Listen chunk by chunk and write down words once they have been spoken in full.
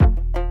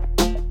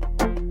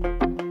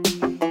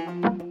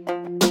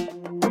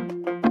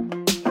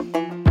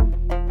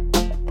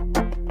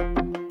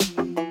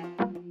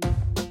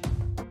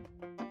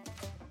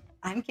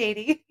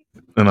Katie.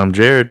 And I'm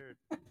Jared.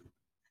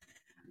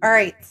 All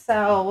right,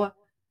 so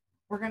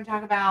we're going to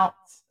talk about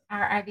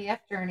our IVF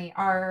journey,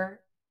 our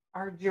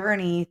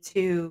journey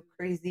to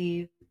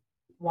crazy,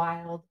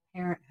 wild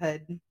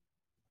parenthood,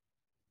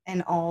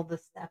 and all the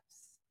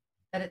steps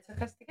that it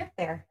took us to get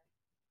there.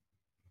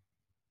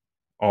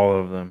 All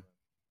of them.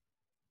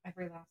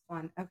 Every last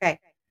one. Okay,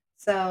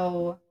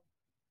 so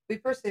we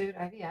pursued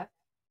IVF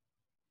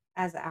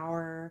as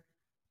our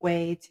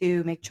way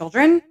to make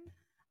children.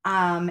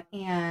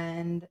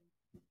 And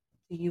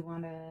do you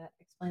want to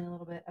explain a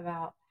little bit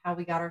about how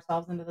we got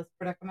ourselves into this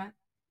predicament?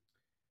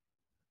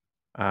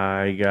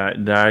 I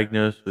got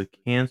diagnosed with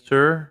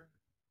cancer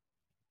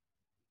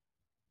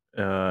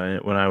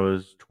when I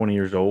was 20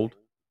 years old.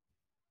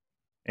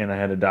 And I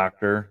had a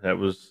doctor that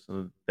was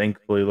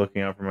thankfully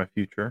looking out for my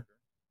future.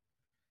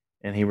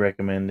 And he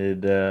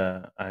recommended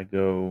I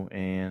go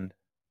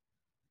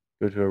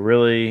to a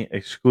really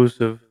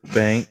exclusive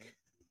bank.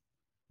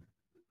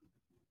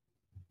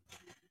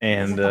 Is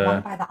And it the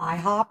one by the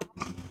IHOP?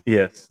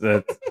 yes,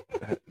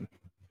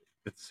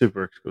 it's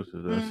super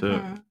exclusive though. So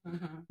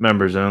Mm-hmm.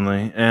 members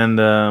only. And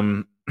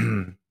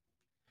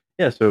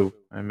yeah, so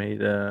I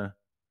made I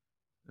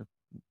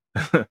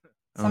don't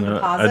Some know,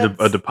 deposits.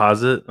 a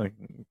deposit like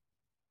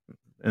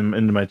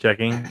into my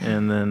checking,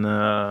 and then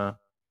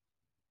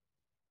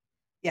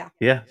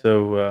Yeah.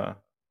 so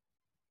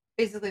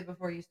Basically,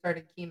 before you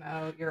started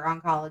chemo, your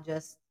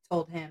oncologist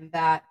told him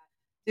that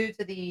due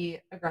to the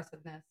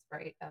aggressiveness,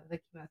 right, of the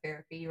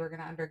chemotherapy you were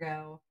going to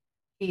undergo,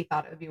 he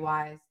thought it would be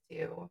wise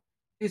to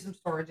do some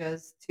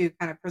storages to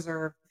kind of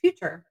preserve the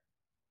future.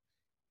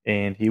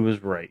 and he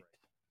was right.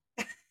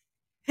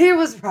 He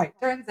was right.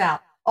 Turns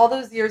out, all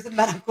those years of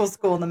medical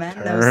school, the man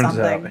knows Turns out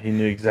something. he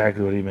knew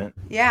exactly what he meant.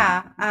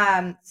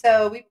 Yeah.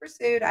 So we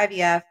pursued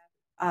IVF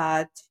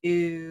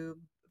to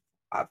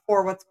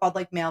for what's called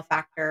like male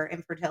factor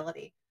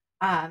infertility.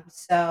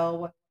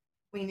 So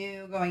we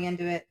knew going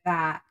into it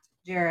that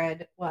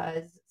Jared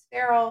was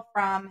sterile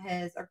from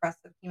his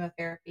aggressive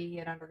chemotherapy he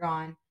had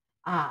undergone.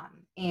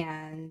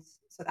 And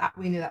so that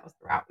we knew that was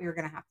the route we were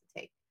going to have to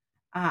take.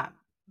 Um,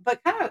 but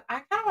I kind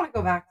of want to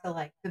go back to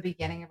like the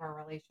beginning of our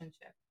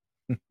relationship,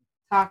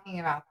 talking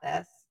about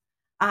this.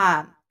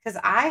 Because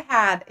I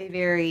had a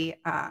very,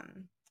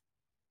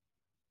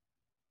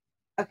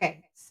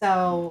 okay,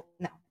 so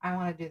no, I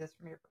want to do this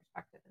from your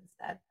perspective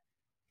instead.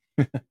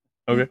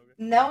 Okay.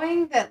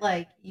 Knowing that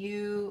like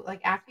you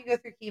like after you go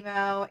through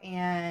chemo,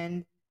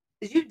 and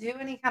did you do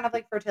any kind of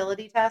like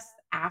fertility tests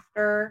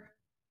after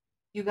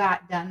you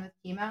got done with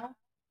chemo?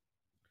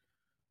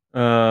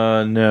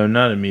 No,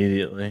 not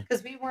immediately.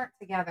 Because we weren't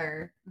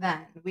together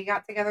then. We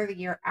got together the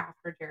year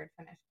after Jared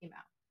finished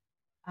chemo.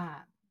 Um,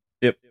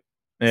 Yep.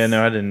 Yeah,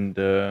 no, I didn't.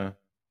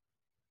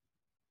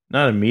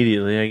 Not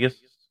immediately. I guess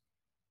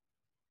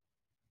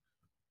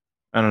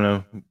I don't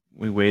know.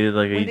 We waited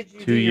like when did you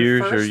two do your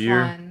years or a first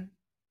year. one?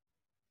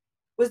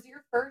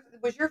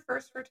 Was your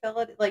first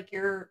fertility like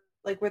your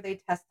like where they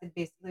tested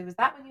basically? Was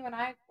that when you and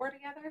I were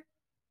together?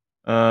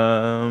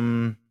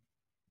 Um,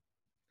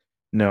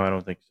 no, I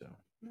don't think so.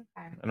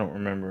 Okay. I don't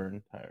remember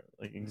entirely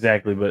like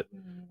exactly, but Me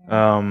neither.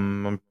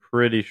 I'm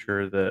pretty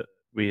sure that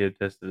we had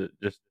tested it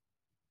Just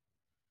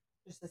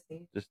to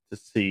see. just to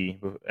see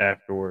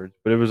afterwards.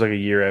 But it was like a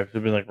year after.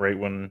 It'd been like right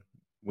when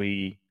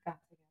we Got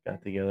got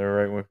together. together,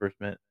 right when we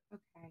first met.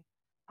 Okay.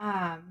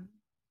 Um,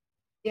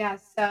 yeah,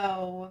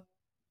 so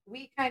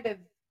we kind of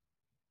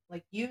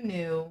like you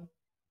knew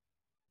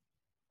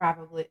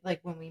probably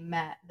like when we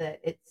met that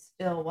it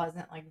still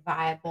wasn't like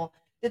viable.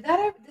 Did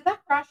that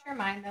cross your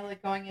mind though,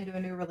 like going into a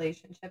new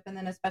relationship, and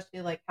then especially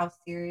like how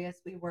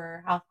serious we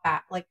were, how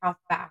fast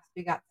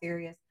we got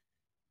serious?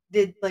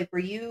 Did like were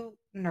you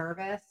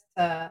nervous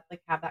to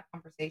like have that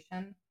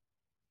conversation?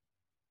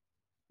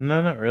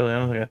 No, not really. I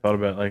don't think I thought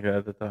about it like that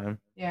at the time.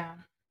 Yeah.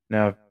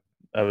 Now, if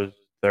I was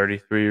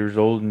 33 years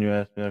old and you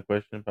asked me that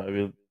question,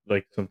 probably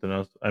like something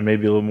else. I may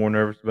be a little more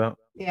nervous about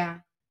Yeah.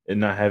 it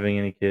not having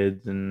any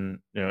kids, and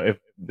if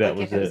that Like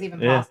was if it was it,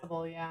 even yeah.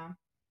 possible, yeah.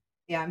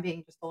 Yeah, I'm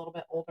being just a little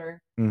bit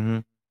older. Hmm.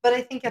 But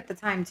I think at the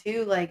time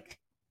too, like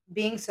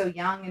being so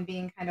young and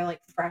being kind of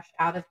like fresh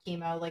out of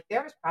chemo, like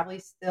there was probably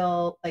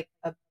still like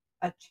a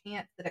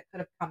chance that it could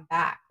have come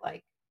back.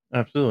 Like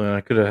Absolutely, and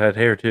I could have had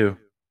hair too,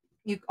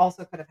 you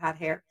also could have had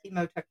hair.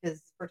 Chemo took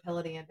his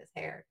fertility and his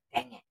hair.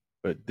 Dang it.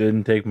 but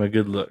didn't take my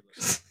good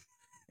looks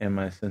and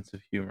my sense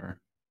of humor.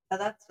 So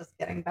that's just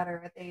getting better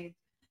with age.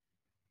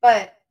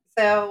 But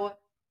so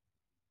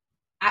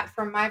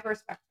from my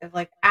perspective,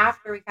 like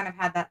after we kind of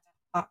had that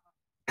talk,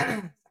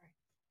 sorry,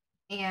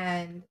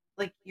 and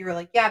like you were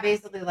like, yeah,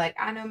 basically like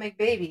I know make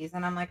babies,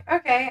 and I'm like,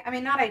 okay, I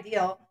mean not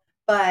ideal,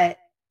 but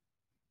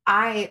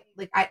I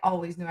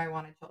always knew I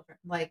wanted children,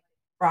 like,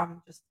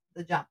 from just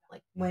the jump,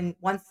 like,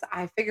 once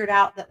I figured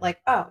out that, like,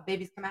 "Oh,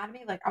 babies come out of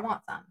me, like, I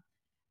want some."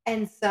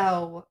 And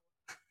so,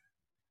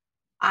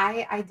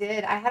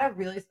 I had a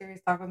really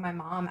serious talk with my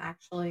mom,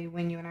 actually,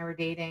 when you and I were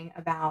dating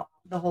about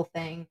the whole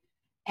thing,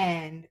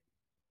 and,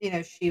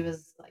 she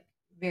was, like,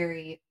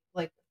 very,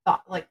 like,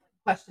 thought like,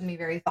 questioned me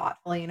very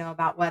thoughtfully,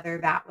 about whether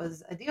that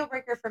was a deal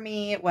breaker for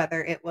me,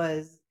 whether it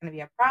was gonna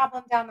be a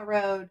problem down the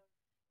road,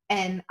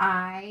 and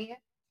I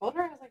told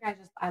her, I was like,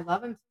 I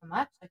love him so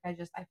much, like, I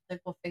feel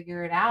like we'll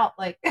figure it out,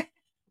 like,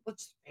 we'll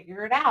just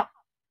figure it out."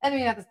 I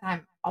mean, at this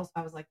time, also,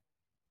 I was, like,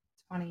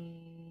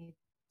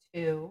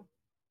 22,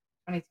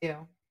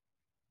 22.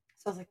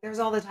 So I was like, "There's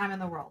all the time in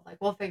the world, like,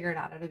 we'll figure it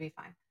out, it'll be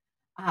fine."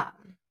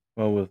 Um,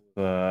 Well, with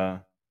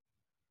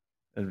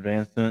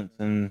advancements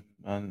in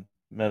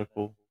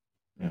medical,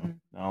 mhm,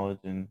 knowledge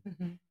and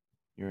mhm.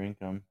 your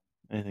income,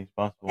 anything's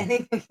possible.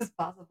 Anything is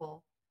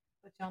possible.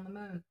 Put you on the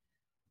moon.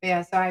 But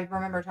yeah, so I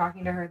remember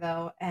talking to her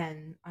though,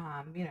 and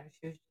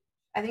she was.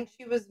 I think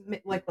she was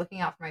like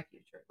looking out for my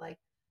future, like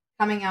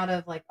coming out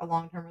of like a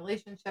long term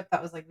relationship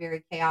that was like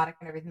very chaotic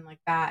and everything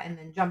like that, and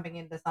then jumping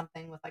into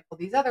something with like, well,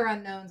 these other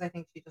unknowns. I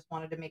think she just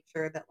wanted to make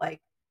sure that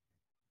like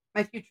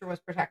my future was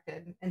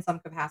protected in some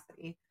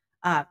capacity,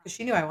 because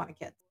she knew I wanted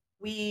kids.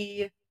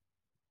 We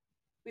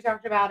we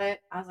talked about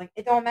it. I was like,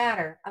 it don't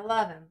matter. I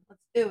love him.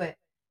 Let's do it.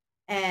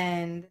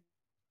 And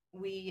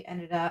we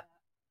ended up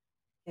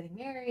getting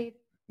married.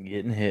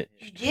 Getting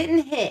hitched. Getting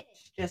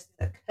hitched just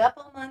a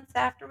couple months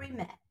after we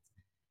met,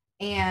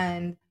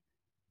 and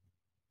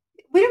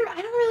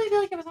I don't really feel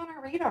like it was on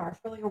our radar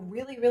for, like, a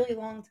really, really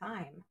long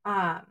time,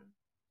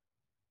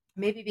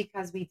 maybe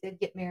because we did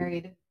get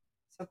married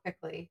so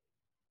quickly.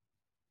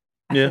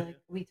 I Yeah. feel like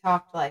we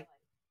talked, like,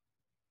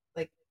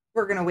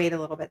 "We're gonna wait a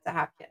little bit to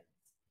have kids,"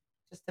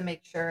 just to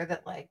make sure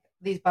that, like,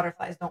 these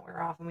butterflies don't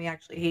wear off and we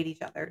actually hate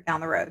each other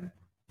down the road,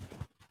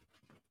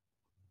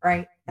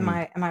 right? Am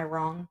Hmm. I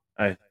wrong?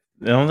 I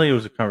don't think it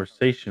was a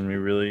conversation we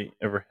really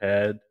ever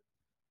had,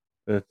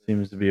 but it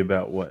seems to be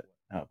about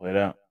how it played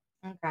out.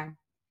 Okay.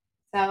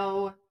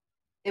 So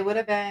it would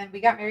have been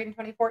we got married in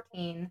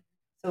 2014,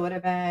 so it would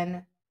have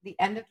been the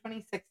end of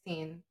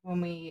 2016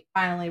 when we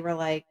finally were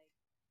like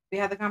we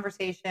had the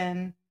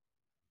conversation,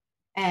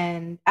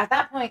 and at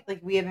that point,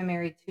 like, we had been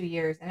married 2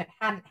 years and it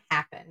hadn't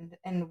happened,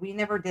 and we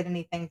never did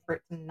anything for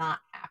it to not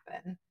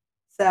happen.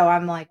 So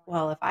I'm like,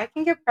 "Well, if I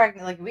can get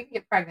pregnant, like, if we can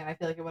get pregnant, I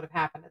feel like it would have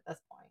happened at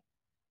this point,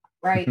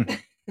 right?"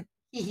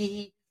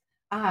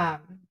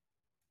 Um,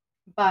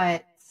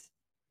 but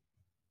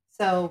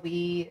so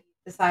we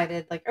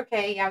decided like,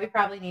 okay, yeah, we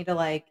probably need to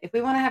like if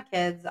we want to have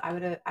kids, I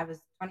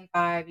was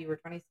 25, you were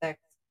 26.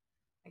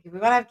 Like if we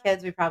want to have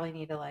kids, we probably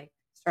need to like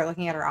start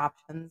looking at our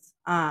options.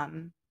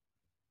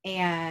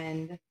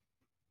 And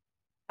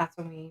that's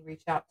when we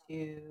reached out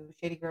to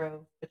Shady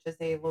Grove, which is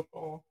a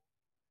local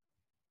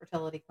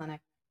fertility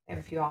clinic. They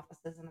have a few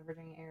offices in the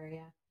Virginia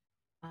area.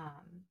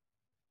 Um,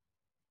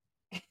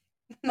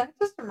 and I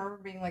just remember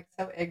being like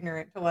so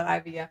ignorant to what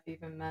IVF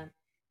even meant.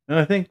 And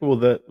I think, well,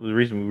 that the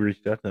reason we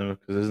reached out to them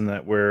because isn't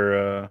that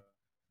where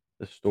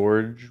the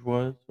storage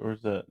was, or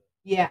is that?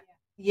 Yeah.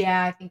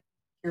 Yeah, I think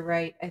you're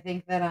right. I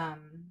think that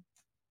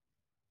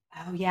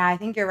oh, yeah, I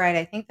think you're right.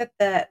 I think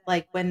that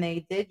like, when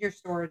they did your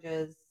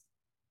storages,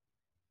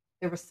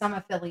 there was some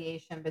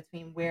affiliation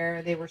between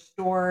where they were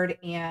stored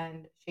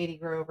and Shady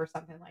Grove or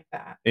something like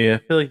that. Yeah, I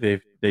feel like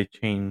they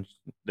changed.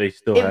 They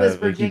still It was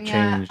have. They keep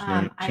Virginia,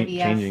 changing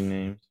IVF.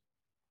 names.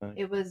 Like,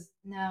 It was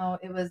no,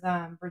 it was,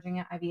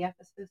 Virginia IVF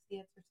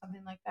Associates or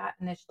something like that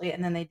initially,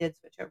 and then they did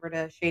switch over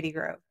to Shady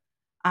Grove.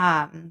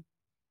 Um,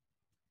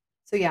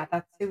 so yeah,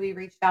 that's who we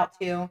reached out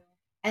to,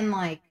 and,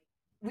 like,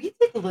 we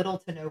did little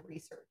to no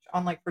research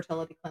on, like,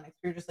 fertility clinics.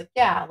 We were just like,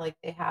 "Yeah, like,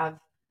 they have,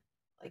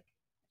 like."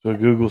 that's what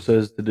Google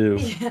says to do.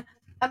 Yeah.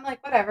 I'm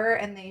like, "Whatever,"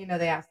 and they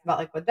asked about,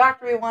 like, what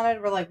doctor we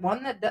wanted. We're like,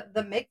 "One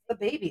that makes the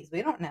babies."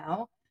 We don't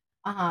know.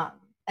 Um,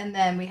 and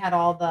then we had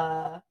all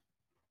the,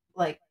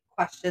 like,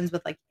 questions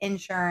with, like,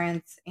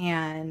 insurance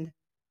and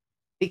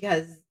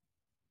because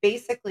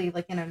basically,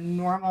 like, in a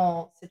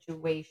normal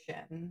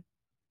situation,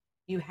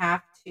 you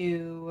have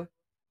to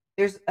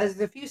there's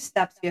a few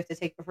steps you have to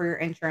take before your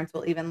insurance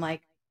will even,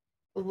 like,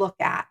 look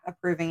at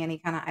approving any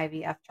kinda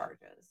IVF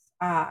charges.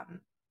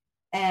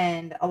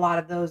 And a lot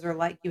of those are,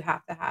 like, you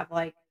have to have,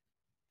 like,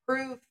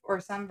 proof or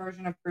some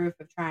version of proof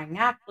of trying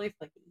naturally for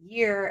like a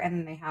year, and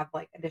then they have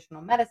like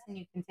additional medicine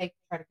you can take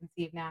to try to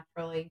conceive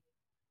naturally.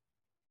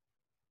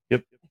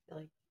 Yep. I feel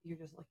like you're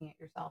just looking at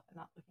yourself and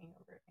not looking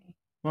over at me.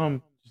 Well,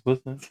 I'm just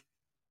listening.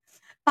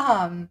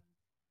 Um,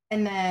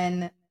 and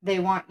then they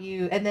want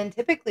you, and then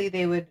typically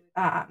they would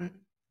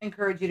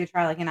encourage you to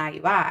try like an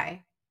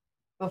IUI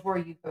before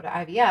you go to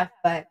IVF,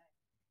 but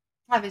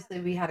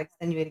obviously we had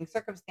extenuating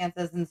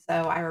circumstances, and so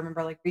I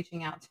remember like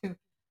reaching out to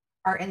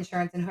our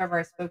insurance and whoever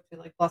I spoke to,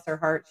 like, bless her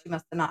heart, she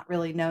must have not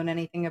really known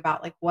anything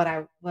about, like, what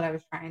I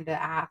was trying to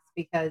ask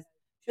because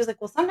she was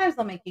like, "Well, sometimes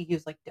they'll make you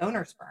use, like,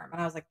 donor sperm,"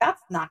 and I was like,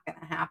 "That's not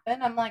gonna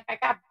happen." I'm like, "I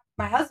got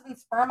my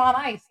husband's sperm on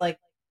ice, like,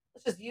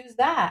 let's just use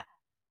that."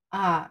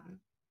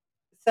 Um,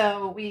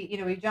 so we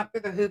jumped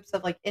through the hoops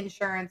of, like,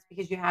 insurance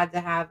because you had to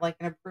have, like,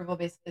 an approval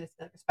basically to see,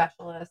 like, a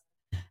specialist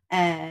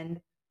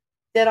and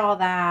did all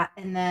that,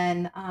 and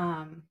then,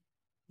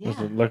 So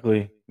yeah.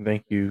 luckily,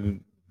 thank you,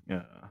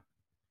 uh,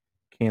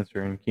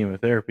 cancer and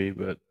chemotherapy,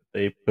 but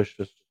they pushed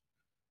us.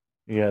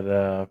 We had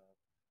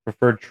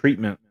preferred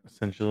treatment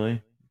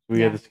essentially.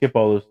 we had Yeah. to skip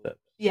all those steps.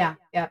 Yeah,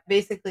 yeah.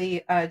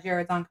 Basically,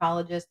 Jared's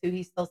oncologist, who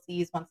he still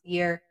sees once a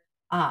year,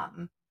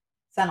 um,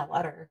 sent a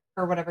letter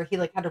or whatever. He,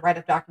 like, had to write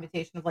up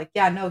documentation of, like,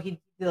 yeah, no, he's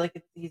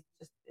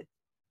just it's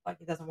like,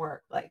 it doesn't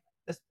work. Like,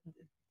 this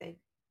they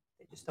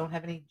they just don't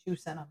have any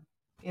juice in them,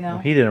 you Well, know?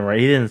 he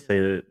didn't say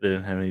that they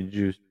didn't have any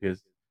juice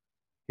because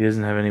he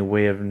doesn't have any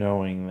way of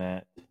knowing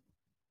that.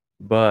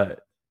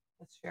 But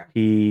That's true.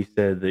 he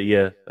said that,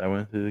 "Yes, I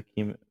went through the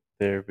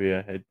chemotherapy,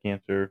 I had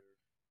cancer.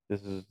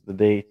 This is the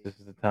date, this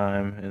is the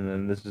time, and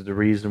then this is the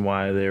reason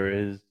why there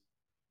is."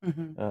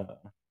 Mhm. Uh,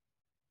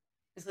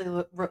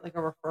 Basically, wrote, like, a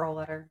referral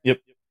letter. yep,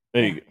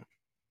 there Yeah. you go.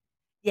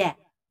 Yeah.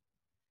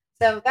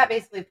 So that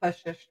basically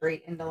pushed us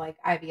straight into, like,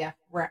 IVF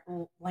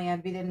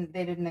land. They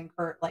didn't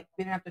incur like,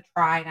 we didn't have to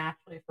try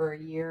naturally for a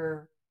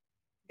year,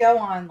 go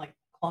on, like,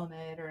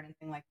 Clomid or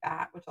anything like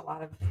that, which a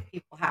lot of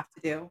people have to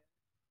do.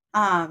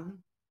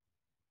 Um,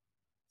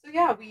 so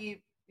yeah,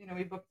 we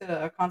booked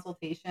a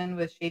consultation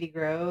with Shady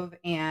Grove,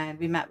 and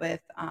we met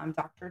with,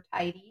 Dr.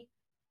 Tidy,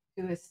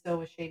 who is still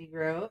with Shady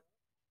Grove.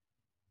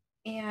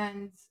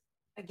 And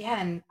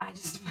again, I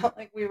just felt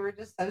like we were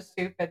just so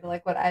stupid,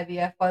 like, what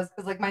IVF was,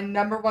 because, like, my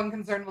number one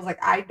concern was, like,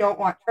 I don't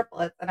want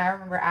triplets, and I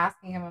remember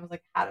asking him, I was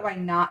like, "How do I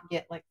not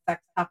get, like,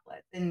 sex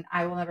tuplets?" And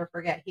I will never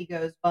forget, he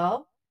goes,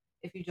 "Well,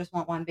 if you just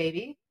want 1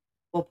 baby,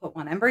 we'll put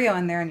 1 embryo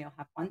in there and you'll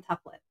have 1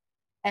 tuplet."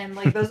 And,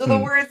 like, those are the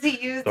words he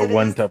used, The and it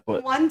one is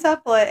tuplet. 1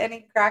 tuplet, and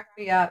he cracked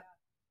me up.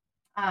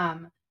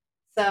 Um,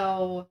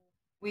 so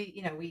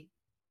we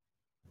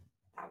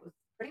that was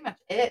pretty much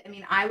it. I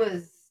mean, I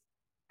was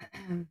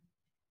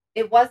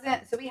it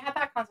wasn't so we had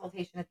that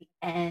consultation at the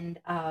end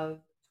of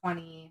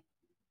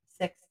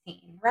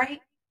 2016,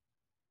 right?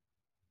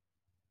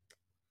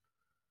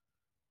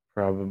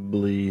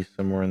 Probably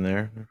somewhere in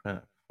there. They're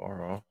kinda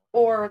far off.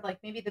 Or, like,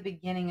 maybe the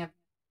beginning of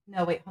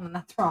no, wait, hold on,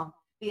 that's wrong.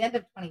 The end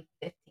of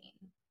 2015.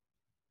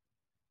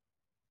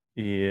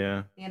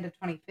 Yeah. The end of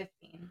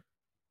 2015.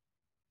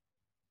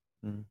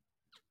 Mm.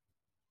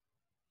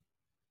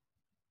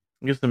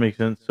 I guess that makes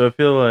sense. So I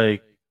feel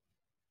like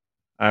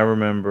I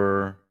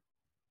remember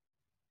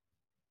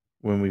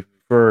when we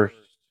first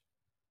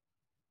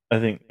I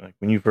think, like,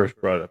 when you first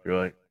brought it up, you're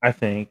like, "I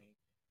think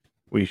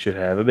we should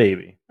have a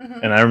baby."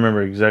 Mhm. And I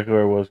remember exactly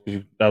where I was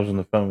because I was on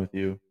the phone with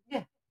you,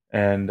 Yeah,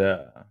 and,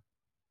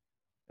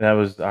 that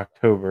was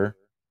October.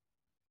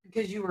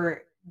 because you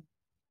were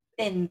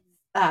in,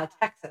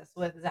 Texas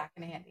with Zach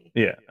and Andy.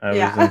 Yeah, I was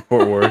in Yeah.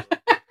 Fort Worth.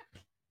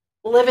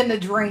 Living the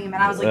dream,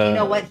 and I was like, "You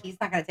know what? Uh, He's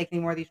not gonna take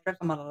any more of these trips.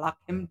 I'm gonna lock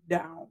him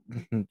down."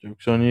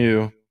 joke's on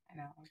you. I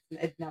know,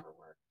 it never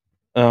worked.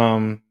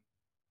 Um,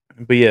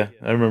 but yeah,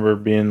 I remember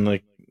being,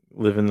 like,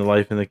 living the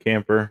life in the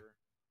camper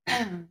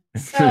in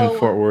Fort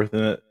So Worth,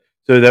 and it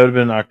so that would've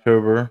been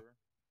October,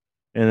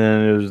 and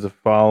then it was the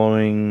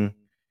following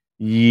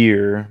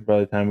year by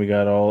the time we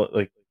got all,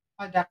 like,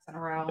 my ducks in a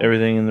row.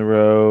 everything in the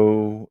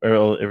row, or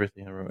all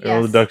everything in a row, all the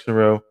Yes. ducks in a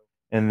row,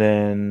 and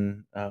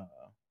then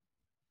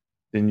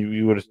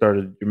you would have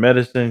started your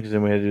medicine because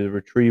then we had to do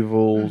the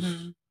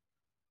retrievals,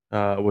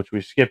 Mhm. which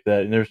we skipped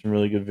that, and there's some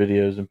really good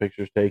videos and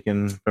pictures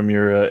taken from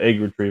your,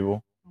 egg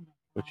retrieval, Oh my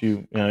which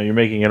gosh. you're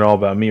making it all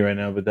about me right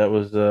now, but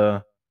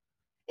Well,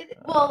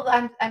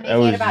 I'm that making it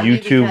was about you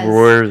YouTube because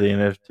worthy,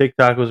 and if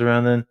TikTok was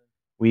around then,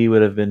 we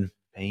would have been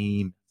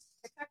famous.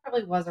 TikTok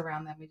probably was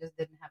around then, we just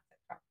didn't have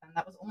TikTok then.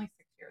 That was only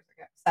 6 years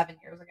ago, 7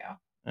 years ago.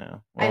 Yeah,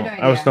 I have no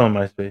well, I was idea. still on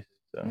MySpace,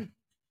 so I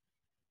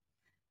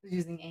was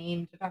using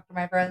AIM to talk to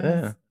my yeah.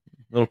 friends.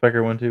 Little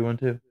Pecker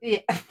 1212. Yeah.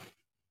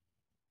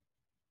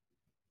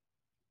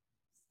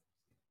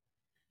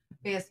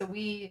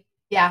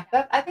 Yeah,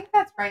 so I think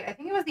that's right. I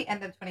think it was the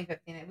end of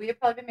 2015. We had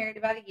probably been married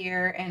about a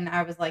year, and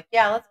I was like,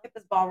 "Yeah, let's get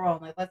this ball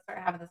rolling. Like, let's start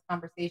having this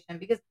conversation,"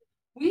 because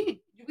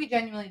we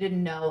genuinely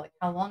didn't know, like,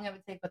 how long it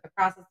would take, what the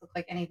process looked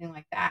like, anything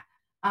like that.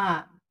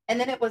 And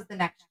then it was the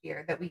next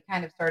year that we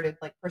kind of started,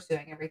 like,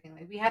 pursuing everything.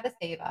 Like, we had to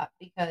save up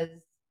because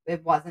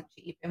it wasn't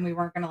cheap, and we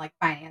weren't going to, like,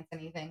 finance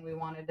anything. We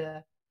wanted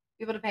to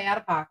be able to pay out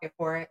of pocket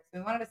for it, so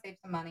we wanted to save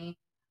some money.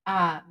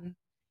 Um,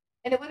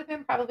 and it would have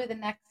been probably the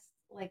next,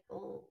 like,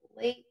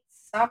 late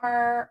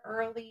summer,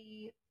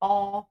 early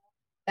fall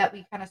that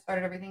we kinda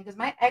started everything, because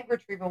my egg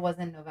retrieval was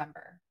in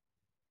November.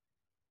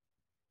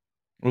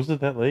 Was it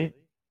that late?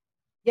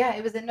 Yeah,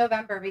 it was in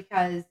November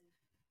because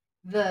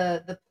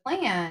the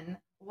plan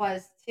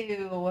was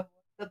to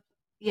the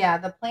yeah,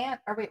 the plan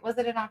or wait, was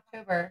it in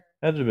October?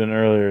 Had to have been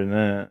earlier than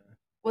that.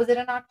 Was it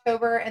in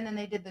October and then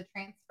they did the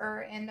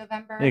transfer in Yeah,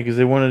 November? because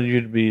they wanted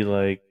you to be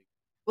like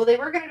Well, they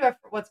were gonna do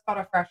what's called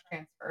a fresh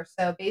transfer.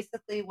 So,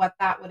 basically what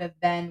that would have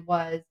been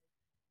was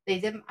they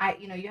didn't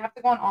you have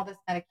to go on all this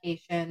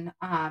medication,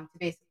 to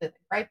basically, like,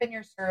 ripen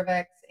your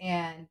cervix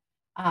and,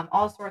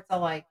 all sorts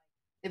of, like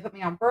they put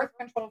me on birth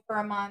control for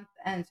a month,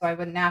 and so I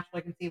would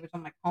naturally conceive, which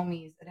I'm like,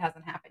 "Homies, it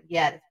hasn't happened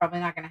yet. It's probably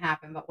not gonna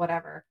happen, but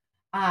whatever."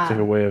 it's like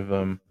a Um, way of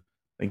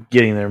like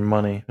getting their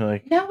money.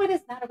 Like, no, it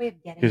is not a way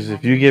of getting because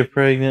if you money. get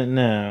pregnant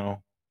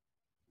now,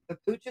 The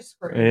pooch is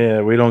screwed.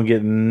 yeah, we don't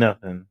get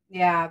nothing.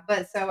 Yeah,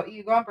 but so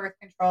you go on birth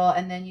control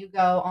and then you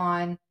go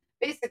on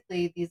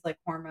basically these, like,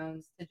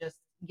 hormones to just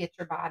get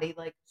your body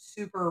like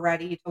super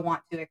ready to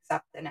want to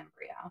accept an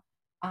embryo.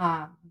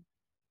 Um,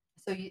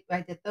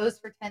 I did those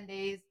for 10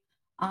 days.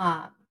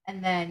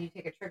 And then you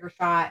take a trigger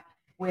shot,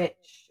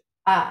 which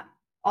um,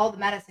 all the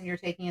medicine you're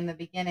taking in the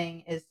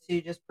beginning is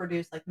to just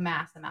produce like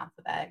mass amounts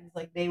of eggs.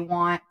 Like they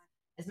want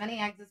as many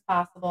eggs as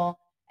possible.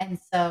 And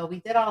so we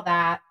did all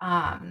that.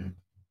 And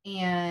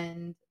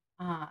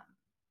um,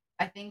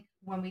 I think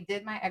when we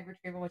did my egg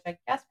retrieval, which I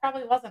guess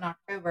probably was in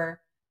October,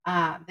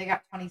 they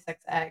got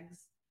 26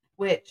 eggs,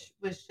 which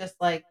was just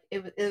like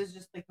it was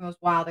just like the most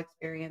wild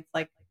experience,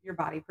 like your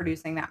body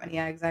producing that many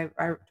eggs. I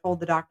told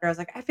the doctor, I was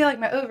like, I feel like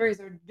my ovaries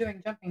are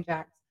doing jumping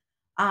jacks.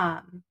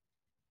 Um,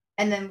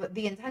 and then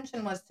the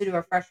intention was to do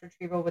a fresh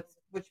retrieval,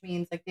 which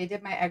means like they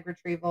did my egg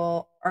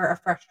retrieval or a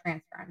fresh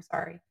transfer. I'm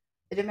sorry.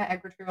 They did my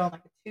egg retrieval on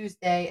like a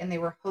Tuesday, and they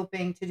were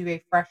hoping to do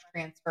a fresh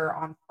transfer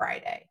on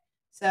Friday.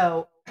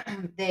 So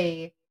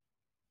they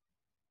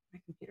my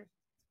computer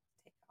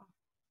take off.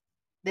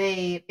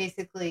 They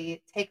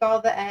basically take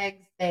all the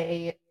eggs,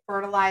 they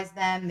fertilize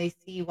them, they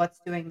see what's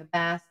doing the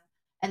best,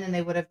 and then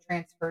they would have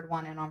transferred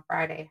one in on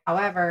Friday.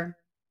 However,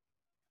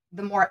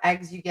 the more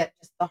eggs you get,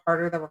 just the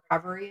harder the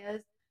recovery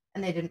is,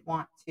 and they didn't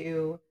want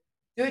to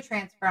do a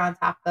transfer on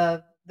top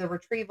of the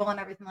retrieval and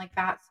everything like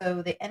that.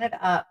 So they ended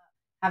up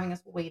having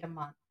us wait a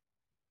month.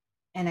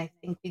 And I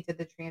think we did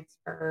the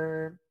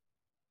transfer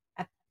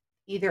at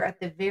either at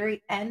the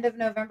very end of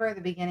November or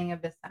the beginning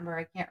of December.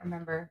 I can't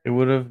remember. It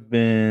would have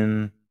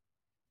been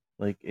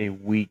like a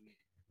week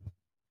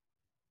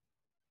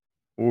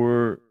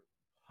or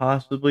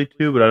possibly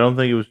 2, but I don't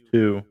think it was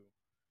 2.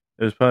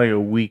 It was probably a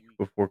week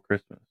before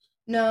Christmas.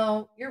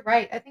 No, you're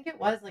right. I think it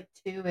was like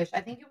 2-ish.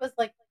 I think it was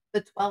like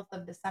the 12th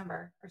of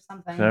December or 'Cause I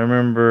something.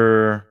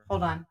 remember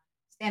Hold on.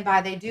 Stand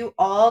by. They do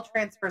all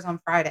transfers on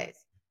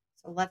Fridays.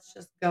 So let's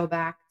just go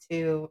back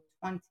to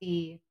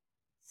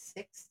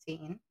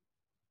 2016,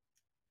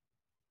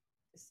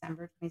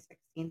 December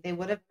 2016. They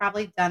would have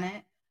probably done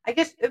it, I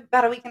guess,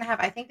 about a week and a half.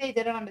 I think they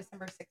did it on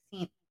December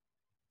 16th,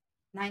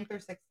 9th or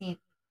 16th.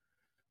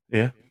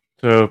 yeah.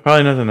 So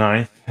probably not the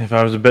 9th. If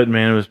I was a betting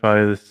man, it was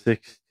probably the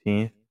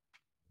 16th.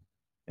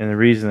 And the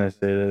reason I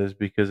say that is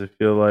because I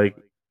feel like,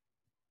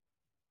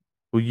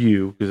 well,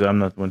 because I'm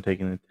not the one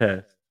taking the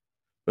test,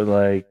 but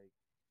like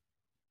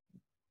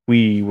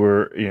we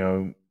were,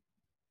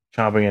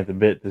 chomping at the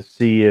bit to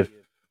see If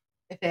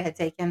it had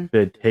taken if it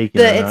had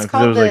taken or not, it's because it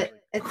called was like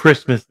it's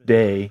Christmas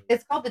Day.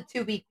 It's called the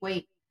 2-week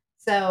wait.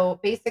 So,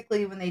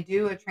 basically, when they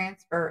do a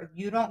transfer,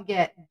 you don't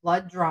get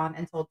blood drawn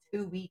until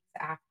 2 weeks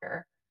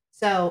after.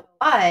 So,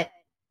 but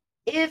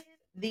if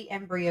the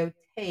embryo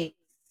takes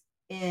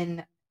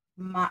in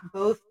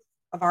both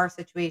of our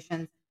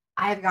situations,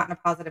 I have gotten a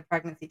positive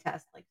pregnancy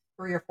test like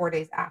 3 or 4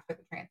 days after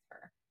the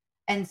transfer.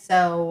 And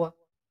so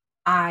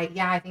I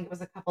think it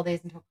was a couple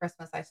days until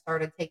Christmas I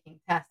started taking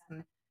tests,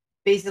 and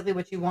basically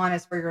what you want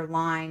is for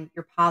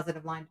your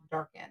positive line to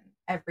darken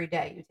every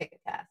day you take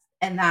a test.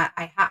 And that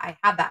I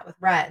had that with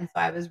Rhett, and so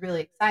I was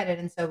really excited,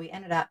 and so we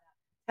ended up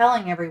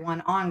telling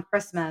everyone on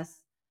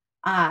Christmas,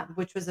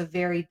 which was a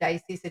very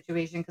dicey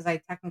situation because I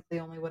technically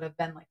only would have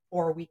been like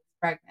 4 weeks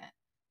pregnant.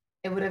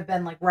 It would have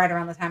been like right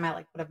around the time I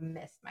like would have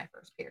missed my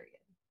first period.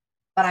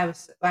 But I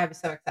was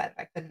so excited.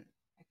 I couldn't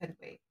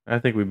wait. I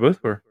think we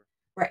both were.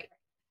 Right.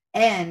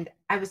 And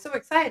I was so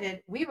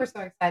excited. We were so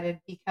excited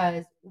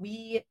because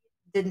we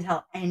didn't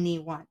tell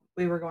anyone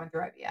we were going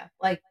through IVF.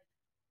 Like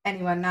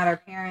anyone, not our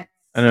parents.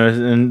 I know,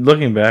 and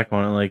looking back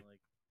on it, like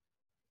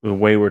the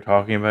way we're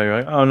talking about it,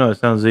 you're like, oh no, it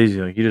sounds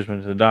easy. Like you just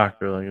went to the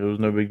doctor. Like it was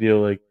no big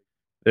deal.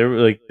 There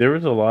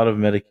was a lot of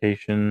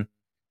medication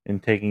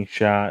and taking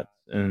shots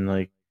and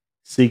like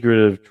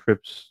secretive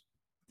trips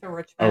To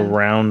Richmond.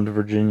 around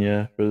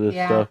Virginia for this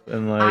Yeah. stuff.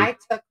 And like, I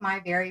took my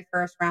very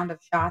first round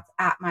of shots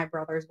at my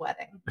brother's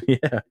wedding. yeah,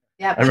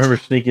 Yeah, I remember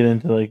sneaking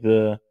into like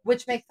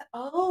which makes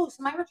so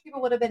my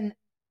retrieval would have been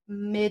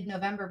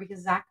mid-November because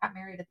Zach got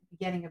married at the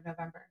beginning of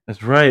November.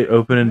 that's right,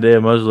 opening Mhm. day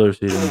of muzzler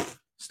season.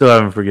 Still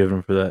haven't forgiven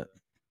him for that.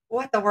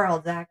 What the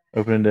world, Zach?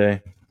 Opening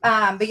day.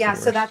 But It's the yeah,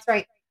 so worst. that's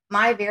right.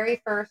 My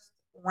very first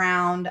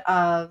round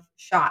of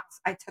shots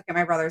I took at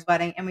my brother's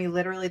wedding, and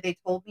they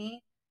told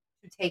me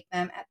to take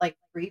them at like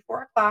 3,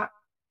 4 o'clock,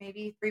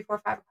 maybe 3, 4,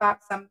 5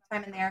 o'clock,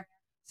 sometime in there.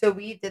 So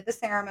we did the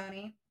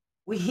ceremony.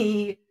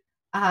 We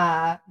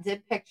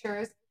did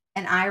pictures,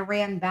 and I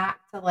ran back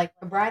to like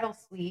the bridal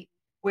suite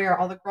where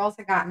all the girls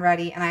had gotten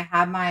ready, and I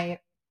had my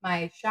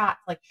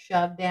shots like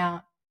shoved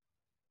down.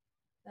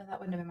 No, that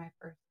wouldn't have been my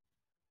first.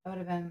 That would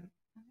have been.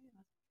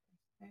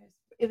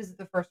 It was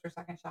the first or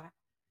second shot.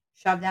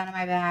 Shoved down in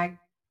my bag,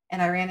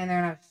 and I ran in there,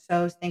 and I was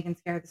so stinking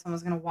scared that someone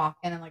was gonna walk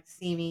in and like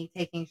see me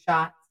taking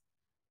shots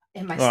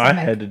in my Oh, I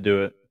stomach. had to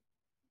do it.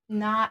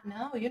 Not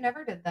no, you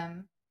never did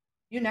them.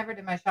 You never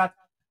did my shots.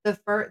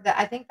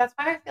 I think that's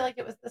why I feel like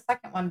it was the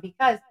second one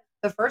because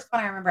the first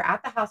one I remember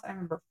at the house, I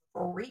remember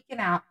freaking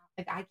out,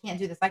 like I can't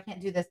do this, I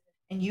can't do this.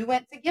 And you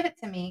went to give it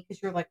to me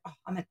because you're like, oh,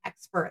 I'm an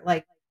expert.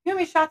 Like, you know how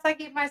many shots I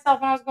gave myself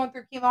when I was going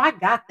through chemo? I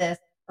got this,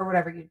 or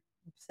whatever you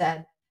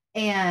said.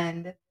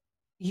 And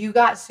you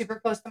got super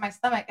close to my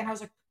stomach, and I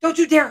was like, don't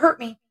you dare hurt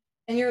me.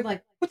 And you're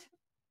like, what?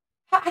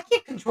 I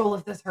can't control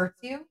if this hurts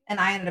you." And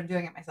I ended up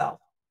doing it myself.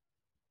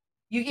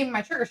 You gave me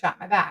my trigger shot in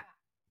my back.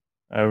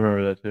 I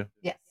remember that too.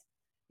 Yes.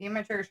 You gave me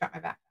my trigger shot in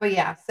my back. But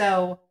yeah,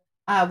 so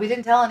we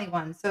didn't tell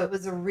anyone. So it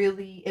was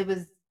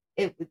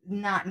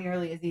not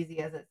nearly as easy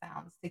as it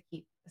sounds to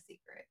keep a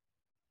secret.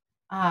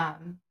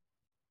 Um,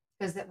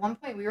 because at one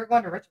point we were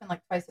going to Richmond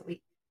like twice a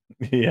week.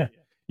 Yeah.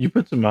 You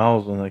put some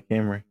miles on that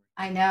Camry.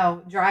 I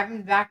know.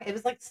 Driving back, it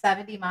was like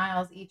 70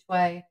 miles each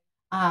way.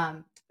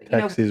 But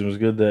Tax season was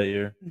good that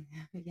year.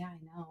 yeah, I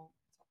know.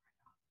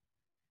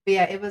 But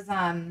yeah, it was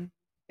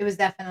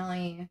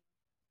definitely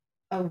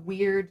a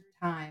weird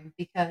time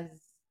because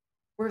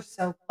we're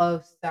so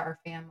close to our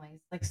families,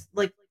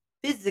 like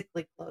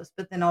physically close,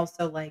 but then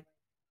also like,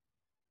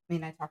 I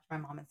mean, I talk to my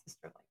mom and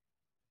sister like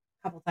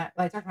a couple times.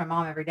 I talk to my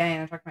mom every day,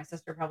 and I talk to my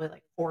sister probably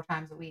like 4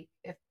 times a week,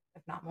 if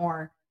not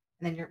more.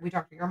 And then we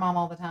talk to your mom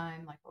all the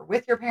time. Like we're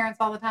with your parents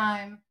all the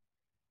time.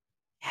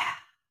 Yeah,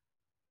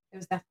 it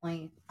was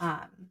definitely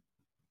a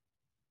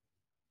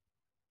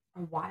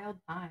wild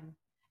time.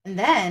 And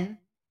then,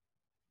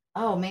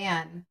 oh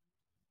man,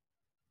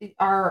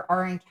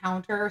 our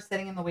encounter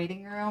sitting in the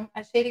waiting room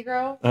at Shady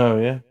Grove. Oh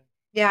yeah.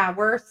 Yeah,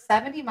 we're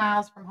 70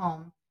 miles from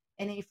home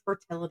in a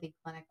fertility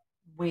clinic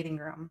waiting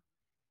room.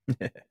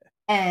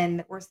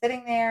 And we're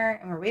sitting there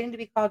and we're waiting to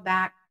be called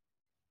back,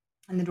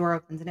 and the door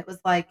opens, and it was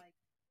like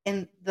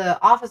in the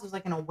office was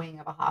like in a wing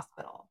of a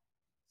hospital.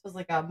 So it was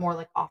like a more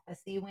like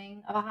office-y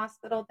wing of a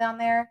hospital down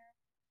there.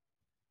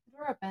 The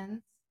door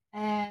opens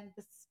and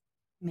this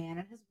man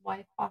and his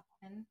wife walk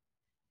in,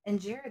 and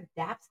Jared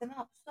daps him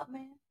up. What's up,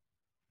 man?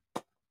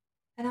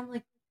 And I'm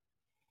like,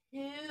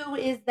 who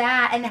is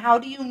that? And how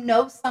do you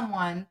know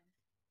someone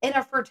in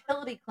a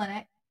fertility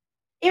clinic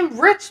in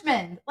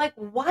Richmond? Like,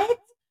 what?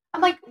 I'm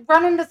like,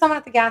 run into someone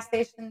at the gas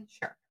station?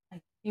 Sure.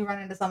 Like, you run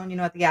into someone you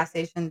know at the gas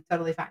station,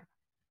 totally fine.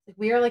 Like,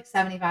 we are like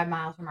 75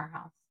 miles from our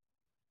house.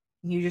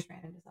 You just ran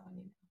into someone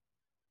you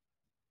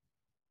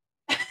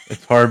know.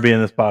 It's hard being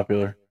this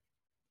popular.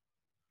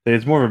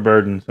 It's more of a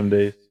burden some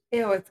days.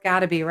 Ew, it's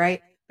gotta be,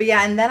 right? But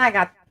yeah, and then I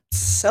got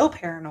so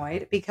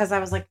paranoid because I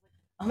was like,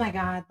 oh my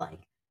God,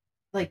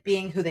 like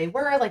being who they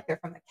were, like they're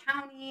from the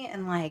county,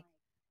 and like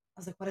I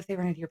was like, what if they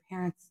run into your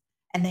parents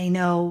and they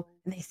know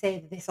and they say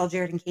that they saw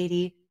Jared and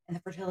Katie in the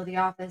fertility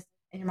office,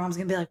 and your mom's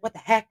gonna be like, what the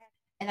heck?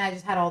 And I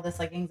just had all this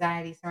like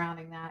anxiety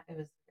surrounding that. It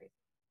was crazy.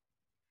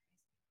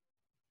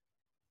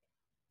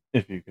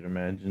 If you could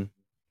imagine.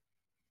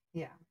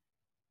 Yeah.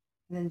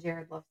 And then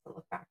Jared loves to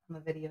look back on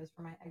the videos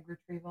for my egg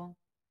retrieval.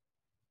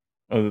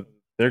 Oh,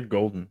 they're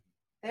golden.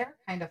 They're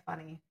kind of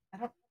funny.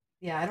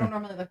 I don't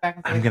normally look back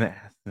and I'm say, gonna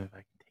ask them if I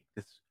can take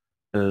this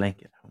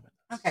blanket home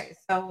with okay, us.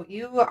 so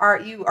you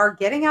are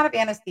getting out of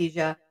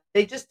anesthesia.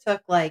 They just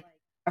took like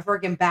a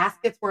freaking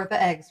basket's worth of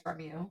eggs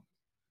from you.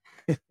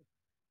 I'm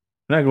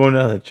not going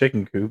down the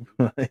chicken coop.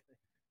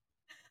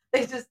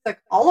 They just took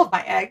all of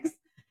my eggs.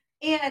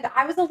 And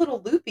I was a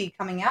little loopy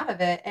coming out of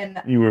it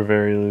and You were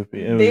very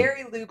loopy. It was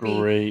very loopy.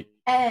 great.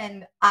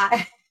 And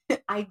I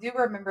I do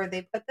remember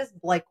they put this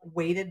like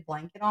weighted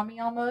blanket on me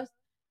almost.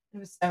 It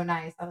was so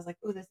nice. I was like,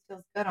 "Oh, this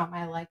feels good on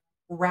my like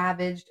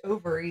ravaged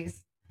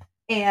ovaries."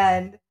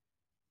 And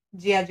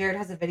yeah, Jared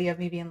has a video of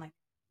me being like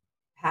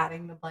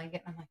patting the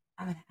blanket. And I'm like,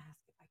 I'm gonna ask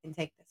if I can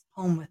take this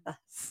home with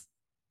us.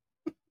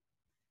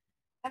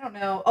 I don't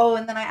know. Oh,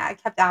 and then I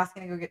kept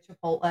asking to go get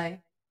Chipotle,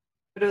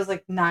 but it was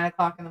like 9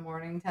 o'clock in the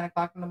morning, 10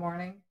 o'clock in the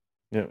morning.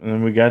 Yeah, and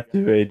then we got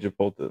to a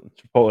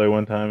Chipotle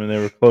one time, and they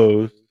were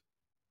closed.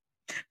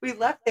 We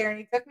left there and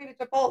he took me to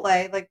Chipotle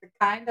like the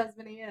kind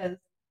husband he is.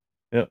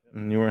 Yep,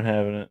 and you weren't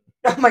having it.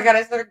 Oh my god,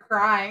 I started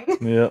crying.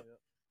 Yep.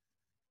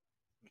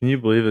 Can you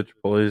believe that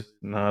Chipotle's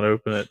not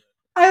open at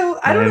I don't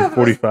nine know if it was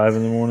forty-five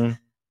in the morning?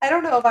 I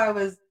don't know if I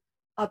was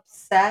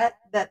upset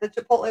that the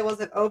Chipotle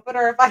wasn't open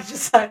or if I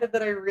decided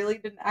that I really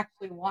didn't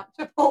actually want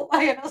Chipotle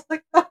and I was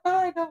like, "Oh,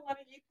 I don't wanna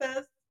eat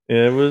this."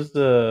 Yeah, it was,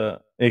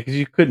 because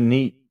you couldn't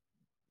eat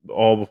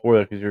all before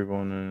that because you were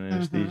going in Mhm.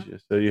 anesthesia,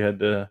 so you had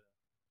to,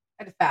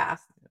 I had to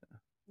fast.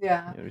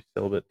 Yeah. be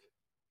celibate.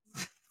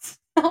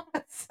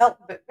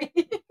 Celibate me.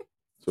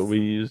 That's what we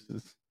used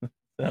is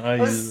how I I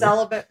was used it.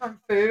 celibate from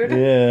food.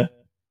 Yeah.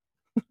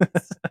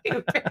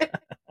 Stupid.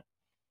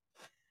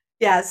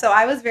 Yeah, so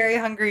I was very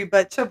hungry,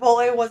 but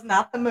Chipotle was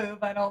not the move,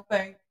 I don't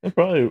think. It's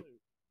probably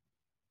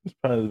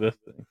the best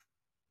thing.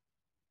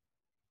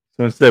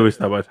 So instead, we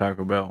stopped by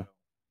Taco Bell.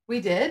 We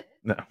did?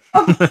 No.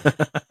 Oh,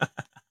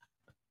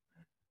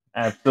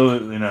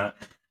 Absolutely not.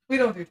 we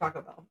don't do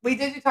Taco Bell. We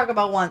did do Taco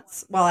Bell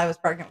once while I was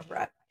pregnant with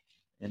Brett.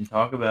 And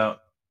talk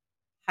about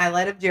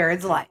Highlight of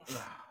Jared's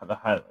life. the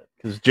highlight.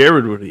 Because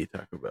Jared would eat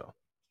Taco Bell.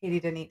 Katie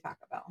didn't eat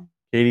Taco Bell.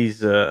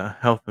 Katie's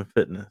health and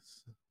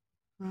fitness.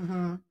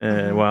 Mhm,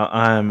 And mhm. while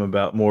I'm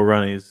about more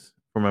runnies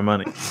for my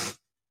money.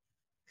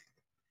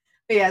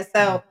 But yeah,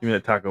 so Give me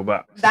that taco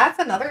box. that's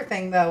another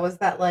thing though, was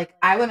that like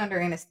I went under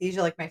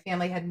anesthesia, like my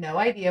family had no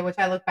idea, which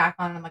I look back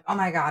on and I'm like, oh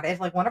my God, if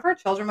like one of our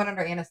children went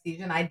under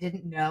anesthesia and I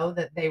didn't know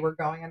that they were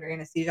going under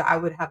anesthesia, I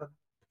would have a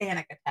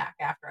panic attack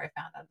after I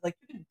found out. Like,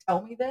 you didn't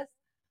tell me this.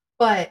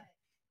 But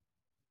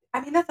I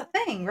mean, that's a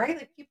thing, right?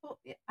 Like people,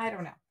 I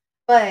don't know.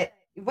 But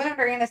went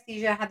under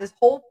anesthesia, had this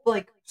whole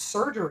like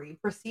surgery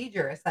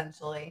procedure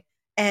essentially.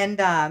 And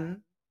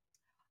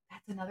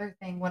that's another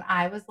thing. When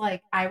I was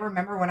like, I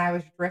remember when I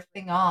was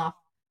drifting off,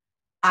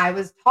 I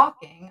was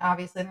talking,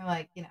 obviously, and they're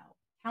like,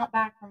 count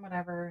back from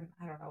whatever. And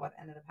I don't know what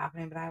ended up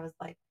happening, but I was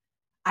like,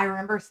 I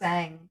remember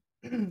saying,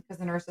 because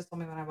the nurses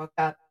told me when I woke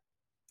up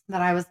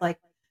that I was like,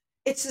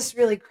 it's just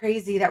really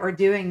crazy that we're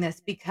doing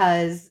this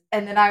because,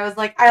 and then I was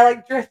like, I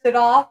like drifted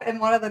off, and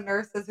one of the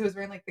nurses who was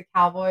wearing like the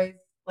Cowboys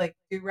like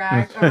do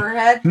rag over her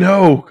head,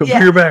 No, come yeah,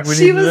 bring her back. We need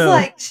she to was know.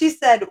 like, she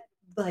said,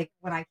 like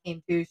when I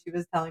came to, she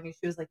was telling me,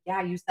 she was like,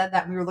 yeah, you said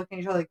that, and we were looking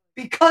at each other like,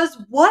 because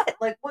what?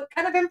 Like, what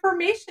kind of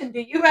information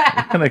do you What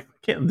kind have? of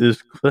can't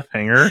this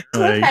cliffhanger?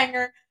 Like,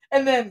 Cliffhanger.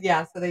 And then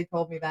yeah, so they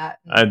told me that,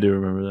 I and do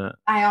remember that.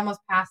 I almost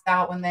passed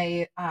out when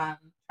they tried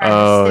to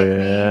Oh stick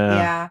me. yeah,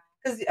 Yeah,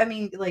 because I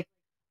mean, like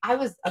I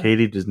was a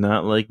Katie does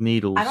not like I don't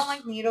needles.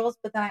 like needles,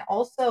 but then I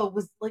also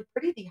was like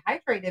pretty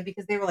dehydrated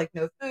because they were like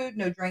no food,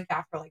 no drink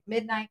after like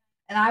midnight.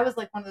 And I was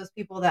like one of those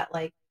people that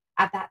like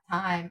at that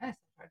time, I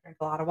still drink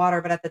a lot of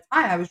water, but at the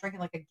time I was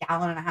drinking like a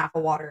gallon and a half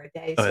of water a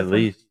day. Oh, So at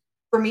least.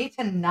 for me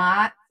to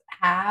not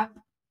have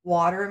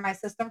water in my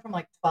system from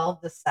like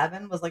 12 to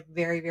 7 was like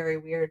very, very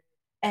weird.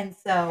 And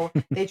so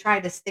they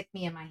tried to stick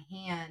me in my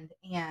hand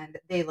and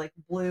they like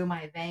blew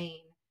my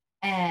vein.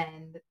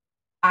 And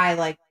I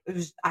like it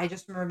was I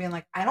just remember being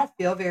like, I don't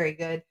feel very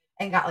good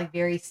and got like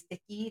very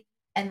sticky.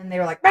 And then they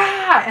were like,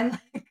 ah, and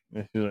like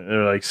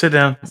They're like, sit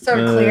down.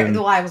 started clear. And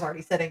Well, I was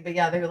already sitting, but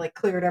yeah, they were like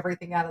cleared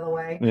everything out of the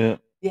way. yeah,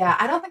 Yeah,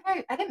 I don't think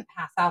I didn't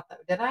pass out though,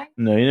 did I?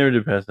 no, you never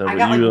did pass out, I but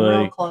got like you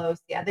real like close.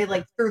 Yeah, they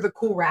like threw the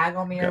cool rag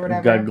on me or got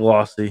whatever.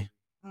 glossy.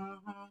 Mhm.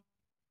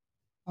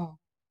 Oh,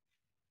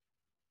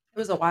 it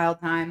was a wild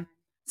time.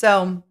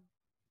 So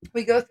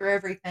we go through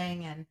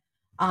everything and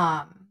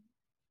um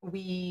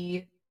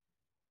we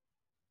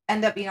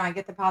end up, I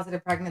get the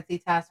positive pregnancy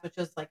test, which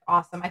is like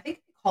awesome. I think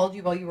I called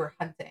you while you were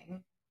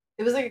hunting.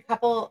 It was like a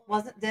couple,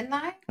 wasn't, didn't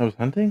I? I was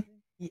hunting.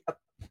 Yep.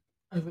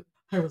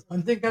 I was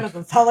hunting. That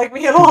doesn't sound like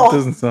me at It all.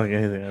 doesn't sound like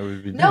anything I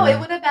would be No, it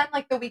doing. would have been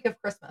like the week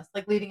of Christmas,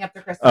 like leading up to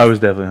I Christmas. was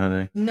definitely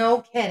hunting.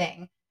 No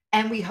kidding.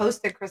 And we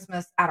hosted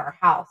Christmas at our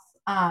house.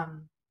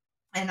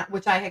 And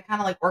which I had kind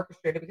of like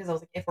orchestrated because I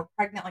was like, if we're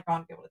pregnant, like I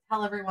want to be able to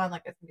tell everyone,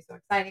 like it's gonna be so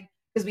exciting.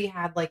 Because we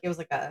had like it was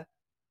like a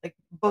like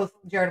both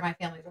Jared and my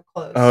families were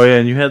Oh close. yeah,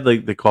 and you had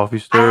like the coffee I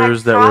had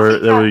stirrers that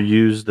coffee were cup.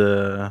 used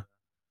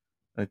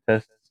like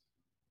tests.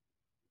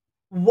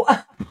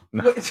 What?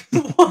 No.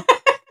 What?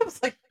 I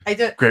was like, I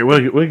did Great,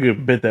 what a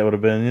good bit that would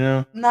have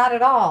been. not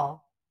at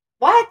all.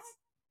 What?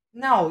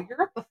 No,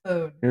 you're a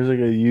buffoon. Here's like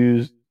a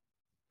used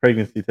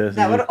pregnancy test. That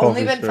These would are have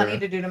only coffee been funny stirrer.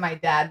 to do to my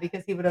dad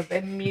because he would have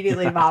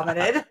immediately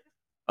vomited.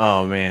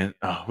 Oh man,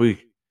 the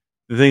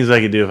things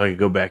I could do if I could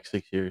go back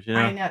 6 years.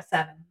 I know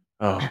 7.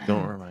 Oh,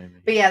 don't remind me.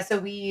 But yeah,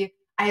 so I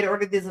had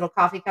ordered these little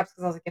coffee cups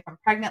because I was like, if I'm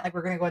pregnant, like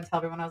we're gonna go and tell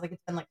everyone. I was like,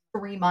 it's been like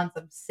 3 months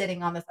of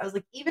sitting on this. I was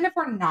like, even if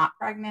we're not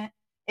pregnant,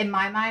 in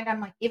my mind,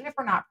 I'm like, even if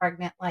we're not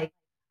pregnant, like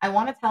I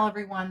want to tell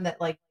everyone that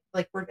like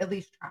we're at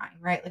least trying,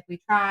 right? Like we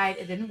tried,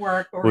 it didn't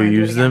work, but we're We'll gonna do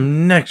it use again.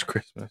 them next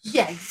Christmas.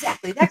 Yeah,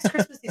 exactly. Next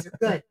Christmas, these are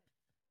good.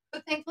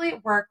 But thankfully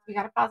it worked. We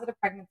got a positive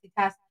pregnancy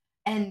test.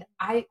 And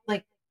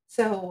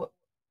so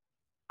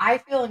I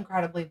feel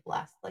incredibly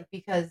blessed, like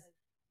because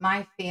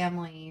my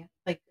family,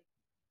 like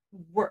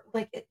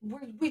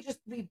we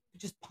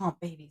just pump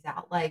babies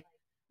out. Like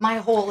my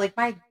whole like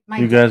my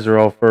You dad, guys are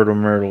all fertile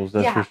myrtles,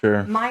 that's for yeah,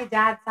 sure. my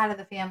dad's side of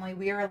the family,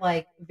 we are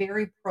like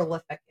very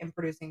prolific in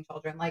producing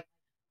children. Like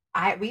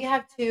we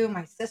have 2,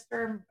 my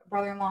sister and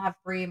brother-in-law have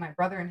 3, my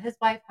brother and his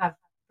wife have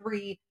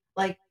 3.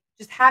 Like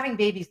just having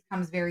babies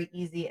comes very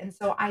easy. And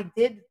so I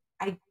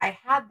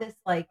had this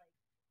like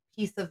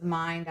peace of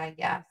mind, I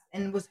guess,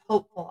 and was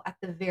hopeful at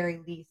the very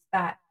least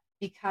that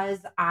because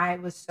I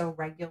was so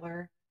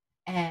regular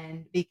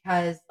and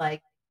because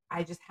like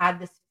I just had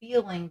this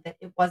feeling that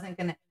it wasn't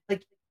gonna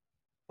like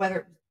whether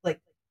it was like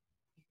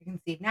you can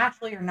conceive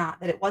naturally or not,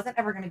 that it wasn't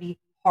ever gonna be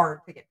hard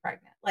to get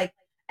pregnant. Like,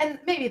 and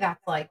maybe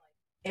that's like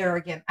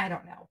arrogant, I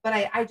don't know.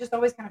 But I just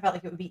always kind of felt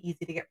like it would be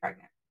easy to get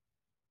pregnant.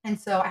 And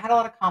so I had a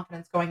lot of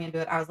confidence going into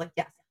it. I was like,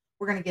 yes,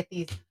 we're going to get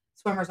these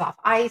swimmers off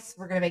ice.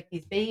 We're going to make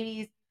these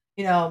babies.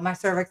 My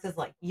cervix is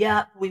like,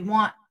 yep, we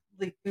want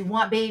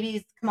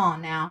babies. Come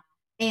on now.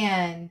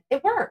 And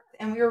it worked.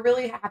 And we were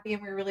really happy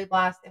and we were really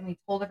blessed. And we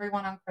told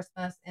everyone on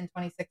Christmas in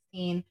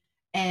 2016.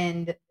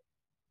 And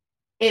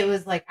it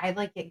was like, I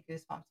like get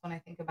goosebumps when I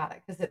think about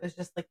it because it was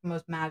just like the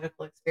most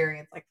magical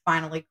experience, like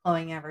finally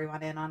cluing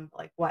everyone in on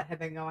like what had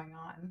been going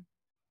on.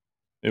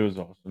 It was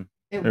awesome.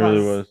 It It really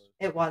was, was.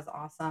 it was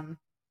awesome.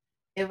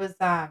 It was,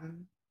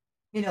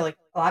 like,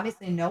 well,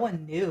 obviously no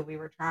one knew we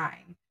were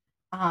trying.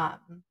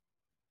 Um,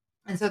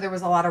 and so there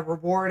was a lot of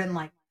reward in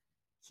like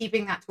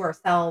keeping that to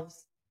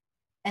ourselves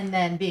and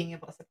then being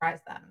able to surprise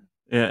them.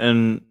 Yeah,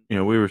 and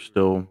we were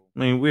still. I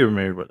mean, we were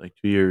married what, like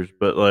 2 years,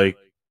 but Yeah.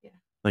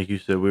 like you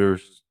said, we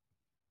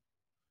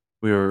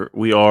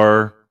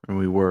are, and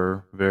we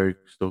were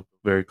still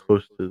very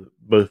close to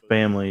both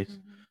families.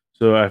 Mhm.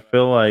 So I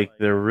feel like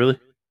there really,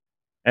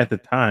 at the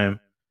time,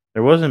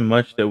 there wasn't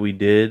much that we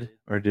did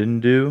or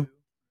didn't do.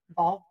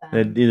 Involve That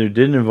them. either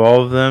didn't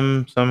involve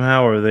them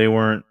somehow or they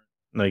weren't,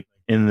 like,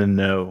 in the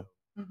know.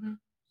 Mhm.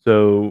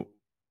 So,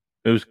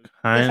 it was The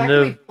kind fact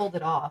that we of pulled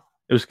it off.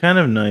 it was kind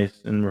of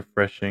nice and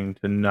refreshing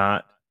to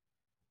not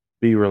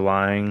be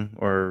relying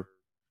or,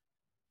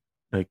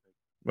 like,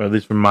 or at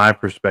least from my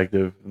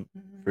perspective,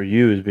 Mhm. for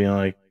you is being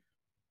like,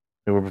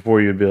 where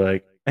before you'd be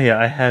like, "Hey,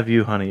 I have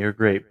you, honey, you're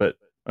great, but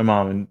my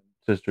mom and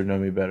sister know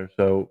me better,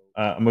 so,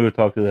 I'm gonna go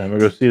talk to them. I'm gonna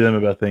go Did see them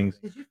about things."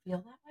 did you feel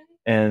that way?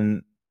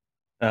 And,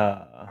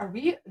 uh, Are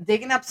we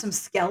digging up some and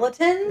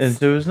skeletons?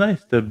 so it was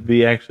nice to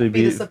be actually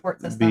Be the support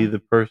be system. the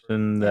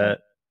person Yeah.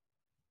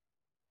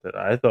 that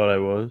I thought I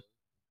was.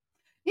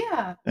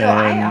 Yeah. No,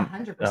 I And,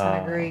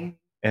 100% agree.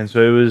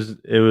 so it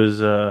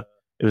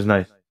was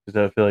nice because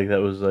I feel like that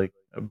was like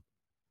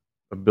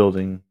a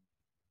building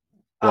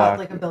block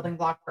Like a building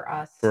block for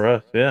us. for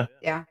us, yeah.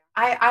 Yeah.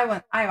 I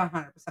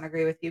 100%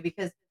 agree with you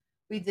because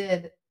we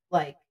did,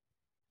 like,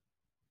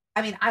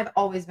 I mean, I've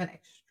always been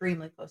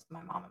extremely close to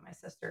my mom and my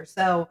sister,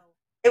 so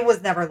it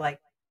was never like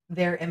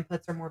their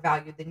inputs are more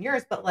valued than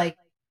yours, but, like,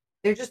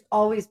 they're just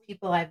always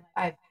people I've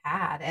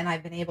had and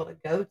I've been able to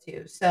go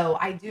to. So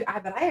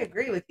but I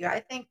agree with you. I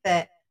think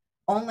that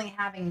only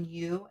having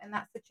you in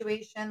that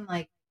situation,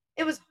 like,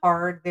 it was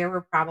hard. There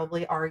were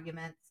probably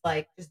arguments,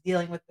 like, just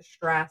dealing with the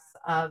stress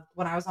of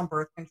when I was on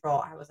birth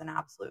control, I was an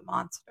absolute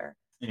monster.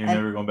 You're And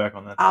never going back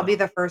on that I'll stuff. be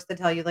the first to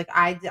tell you, like,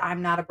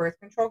 I'm not a birth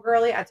control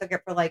girly. I took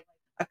it for, like,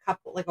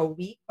 a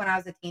week when I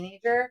was a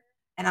teenager,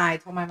 and I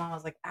told my mom, I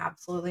was like,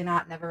 "Absolutely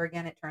not, never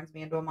again. It turns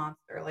me into a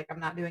monster. Like, I'm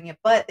not doing it."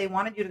 But they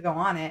wanted you to go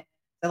on it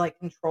to, like,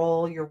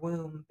 control your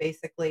womb,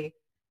 basically.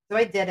 So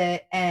I did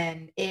it,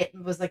 and it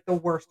was, like, the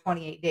worst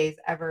 28 days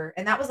ever,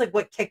 and that was, like,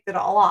 what kicked it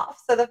all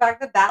off. So the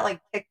fact that that, like,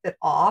 kicked it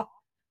off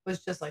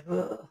was just like,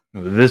 "Ugh,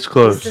 This this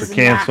close to is not."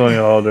 canceling it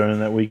all during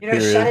that week Shut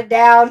period. it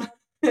down.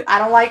 I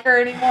don't like her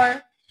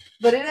anymore.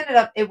 But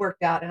it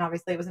worked out, and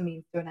obviously it was a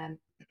means to an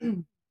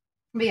end.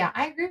 But yeah,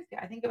 I agree with you.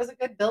 I think it was a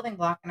good building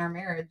block in our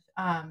marriage.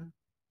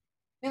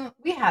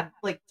 We had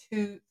like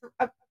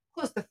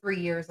close to 3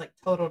 years like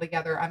total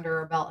together under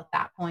our belt at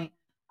that point.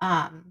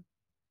 Um,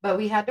 but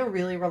we had to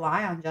really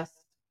rely on just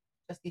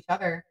each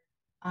other.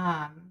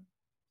 Um,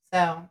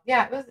 so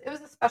yeah, it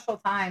was a special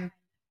time.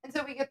 And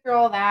so we get through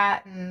all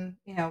that, and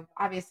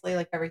obviously,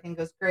 like, everything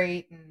goes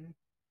great. And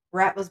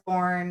Rhett was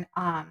born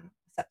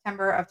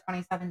September of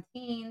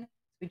 2017.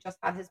 We just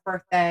had his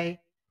birthday.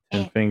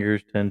 10 And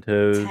fingers, 10 10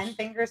 toes.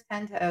 fingers,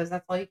 10 toes.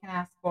 That's all you can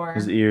ask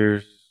His for.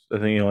 ears, I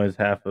think he only has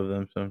half of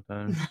them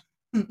sometimes.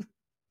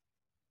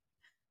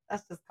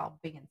 That's just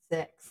called being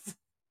 6.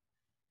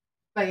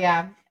 But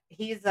yeah,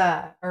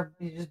 or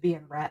he's just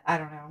being Rhett. I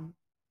don't know.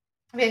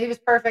 Yeah, he was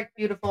perfect,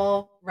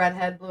 beautiful,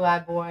 redhead,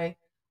 blue-eyed boy.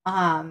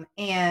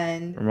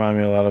 And Remind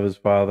me a lot of his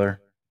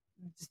father.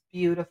 just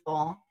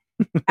beautiful.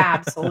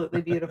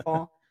 Absolutely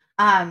beautiful.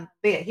 But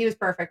yeah, he was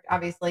perfect,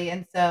 obviously.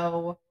 And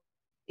so,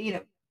 you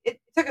know,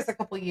 it took us a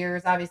couple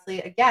years, obviously.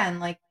 Again,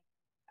 like,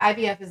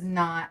 IVF is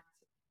not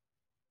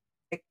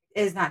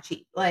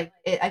cheap. Like,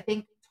 I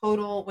think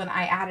total when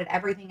I added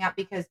everything up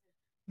because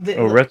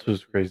Oh, Rhett's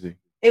was crazy.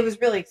 it was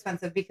really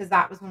expensive because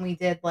that was when we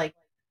did, like,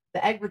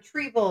 the egg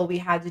retrieval. We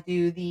had to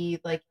do the,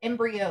 like,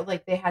 embryo,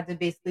 like, they had to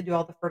basically do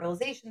all the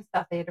fertilization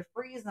stuff. They had to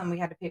freeze them. We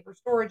had to pay for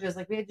storages.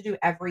 Like, we had to do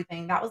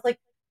everything. That was, like,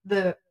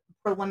 the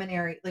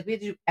preliminary, like, we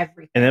had to do And that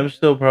everything. was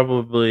still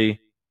probably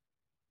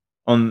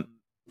on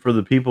for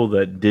the people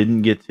that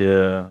didn't get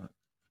to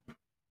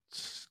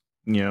s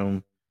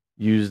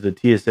use the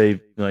TSA,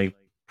 like,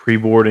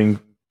 pre-boarding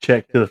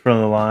check to the front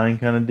of the line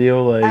kinda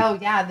deal, Oh,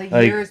 yeah, the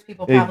like, years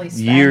people probably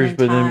spend years, in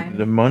but then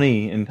the time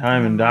money and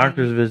time and the and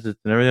doctor's money. visits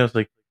and everything else,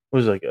 like, it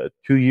was like,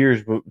 2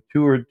 years, but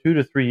 2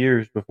 to 3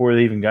 years before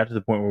they even got to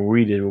the point where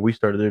we did, where we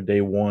started there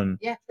day 1.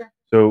 Yeah, sure.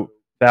 So,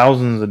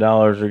 thousands of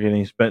dollars are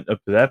getting spent up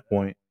to that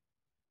point,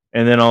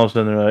 and then all of a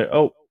sudden they're like,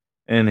 "Oh,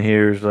 and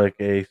here's, like,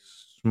 a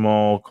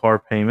small car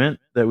payment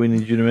that we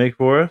need you to make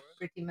for us."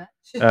 Pretty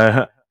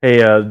much. Hey,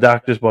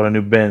 Doc just bought a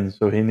new Benz,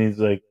 so he needs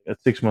like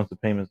 6 months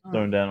of payments Oh.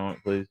 thrown down on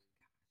it, please.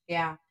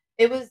 Yeah.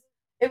 It was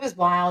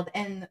wild,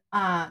 and,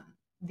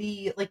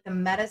 the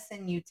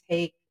medicine you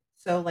take,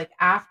 so, like,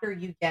 after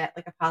you get,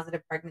 like, a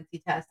positive pregnancy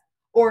test,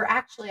 or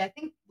actually, I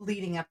think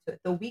leading up to it,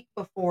 the week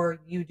before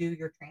you do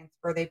your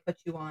transfer, they put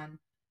you on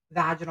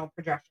vaginal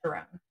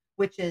progesterone,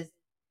 which is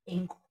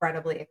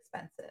incredibly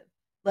expensive.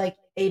 Like,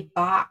 a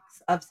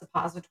box of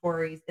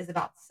suppositories is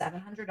about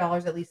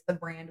 $700, at least the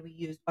brand we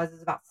used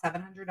is about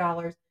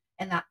 $700,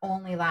 and that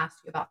only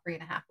lasts you about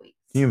 3.5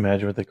 Can you weeks.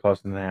 imagine what they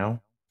cost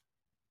now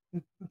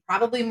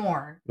Probably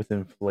more. with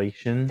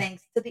inflation?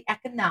 Thanks to the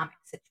economic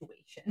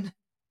situation.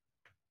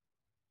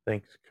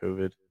 Thanks,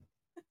 COVID.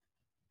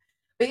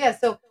 But yeah,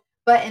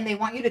 and they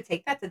want you to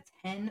take that to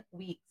 10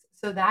 weeks.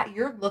 So that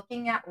you're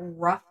looking at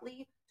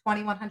roughly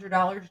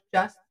 $2,100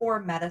 just for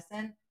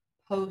medicine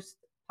post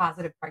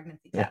positive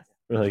pregnancy Yeah, test.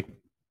 for like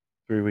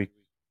 3 weeks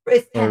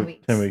It's 10 or 10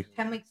 weeks. weeks.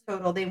 10 weeks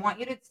total. They want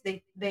you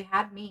to they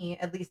had me,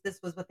 at least this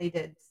was what they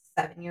did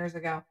 7 years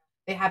ago.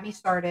 They had me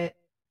start it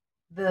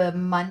the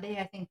Monday,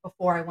 I think,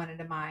 before I went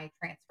into my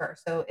transfer.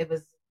 So it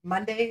was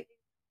Monday.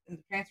 and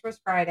the transfer was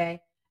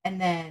Friday, and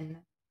then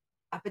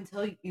up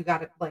until you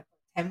got it like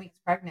 10 weeks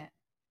pregnant.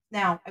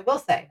 Now, I will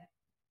say,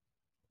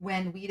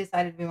 when we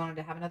decided we wanted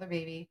to have another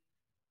baby,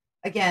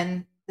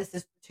 again, this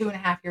is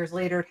 2.5 years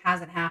later. It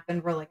hasn't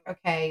happened. We're like,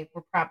 okay,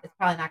 it's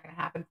probably not going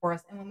to happen for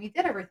us. And when we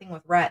did everything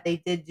with Rhett, they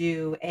did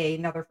do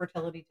another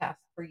fertility test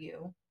for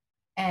you,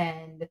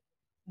 and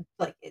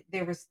like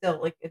there was still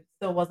like it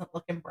still wasn't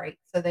looking bright.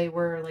 So they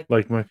were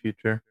Like my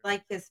future.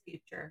 like his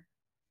future.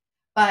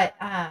 But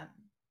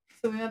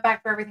so we went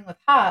back for everything with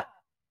Huck.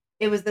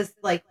 It was this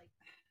like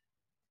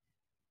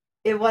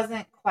it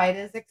wasn't quite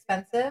as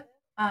expensive.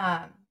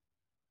 Um,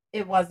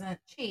 it wasn't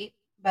cheap,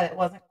 but it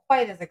wasn't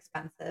quite as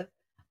expensive.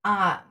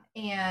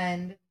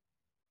 And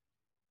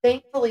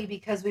thankfully,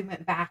 because we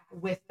went back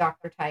with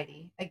Dr.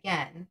 Tidy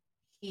again,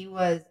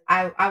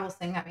 I will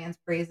sing that man's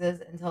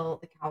praises until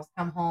the cows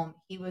come home.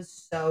 He was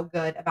so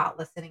good about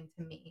listening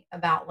to me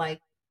about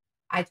like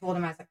I told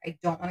him I was like, I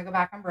don't want to go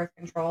back on birth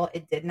control.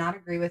 It did not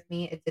agree with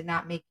me. It did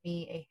not make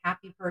me a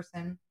happy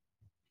person.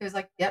 He was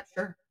like, yep,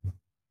 sure.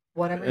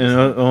 Whatever you And say.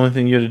 the only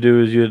thing you had to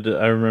do is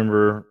I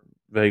remember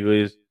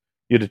vaguely is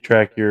you had to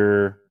track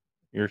your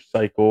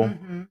cycle,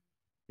 Mm-hmm.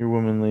 your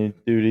womanly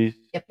duties,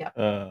 Yep, yep.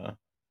 uh,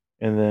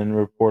 and then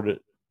report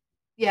it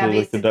Yeah, to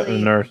like the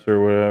basically, nurse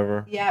or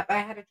whatever. yeah, but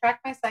I had to track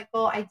my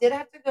cycle. I did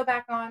have to go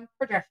back on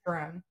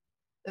progesterone,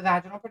 the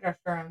vaginal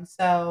progesterone.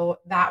 So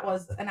that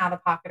was an out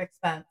of pocket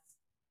expense,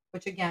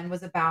 which again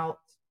was about,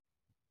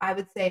 I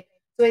would say,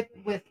 so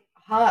with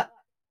Huck,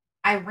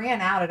 I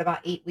ran out at about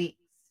 8 weeks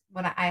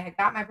when I had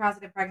got my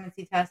positive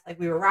pregnancy test. Like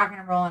we were rocking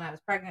and rolling. I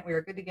was pregnant. We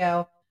were good to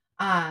go.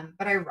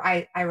 But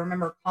I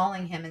remember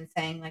calling him and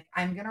saying like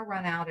I'm gonna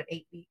run out at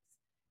 8 weeks,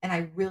 and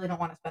I really don't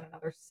want to spend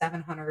another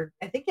 700.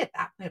 I think at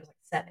that point it was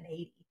like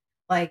 780.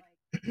 Like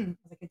I was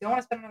like I don't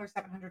want to spend another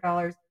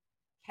 $700.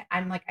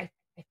 I'm like I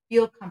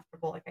feel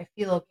comfortable. Like I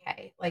feel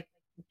okay. Like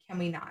can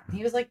we not? And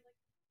he was like,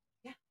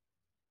 yeah,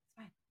 it's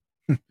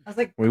fine. I was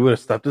like, We would have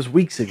stopped this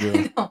weeks ago.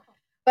 I know.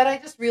 But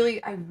I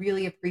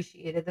really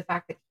appreciated the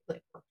fact that he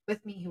like worked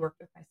with me. He worked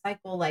with my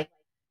cycle, like,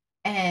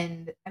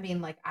 and I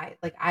mean,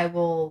 I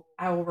will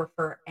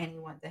refer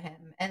anyone to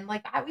him. And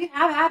like, we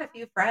have had a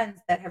few friends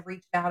that have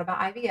reached out about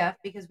IVF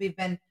because we've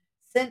been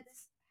since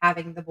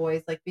having the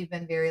boys, like, we've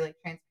been very like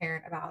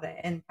transparent about it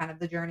and kind of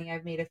the journey.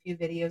 I've made a few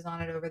videos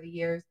on it over the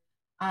years,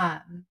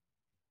 um,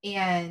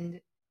 and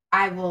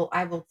I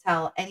will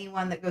tell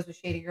anyone that goes with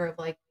Shady Grove,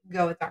 like,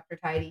 go with Dr.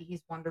 Tidy.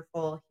 He's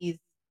wonderful. He's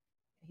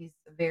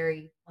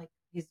very like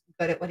he's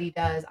good at what he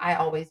does. I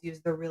always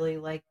use the really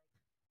like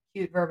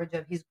cute verbiage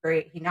of he's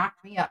great. He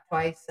knocked me up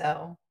twice,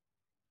 so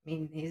I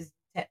mean he's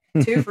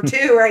two for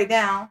two right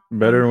now.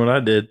 Better than what I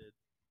did.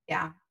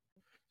 Yeah.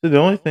 So the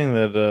only thing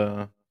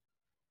that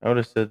I would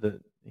have said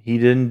that he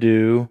didn't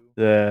do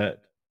that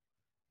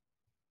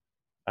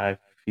I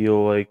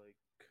feel like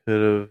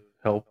could have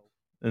helped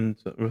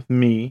with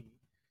me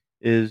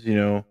is,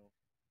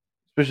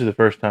 especially the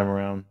first time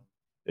around,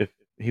 if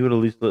he would at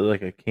least lit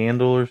like a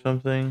candle or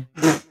something,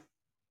 it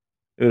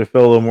would have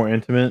felt a little more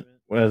intimate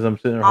as I'm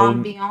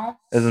Ambiance.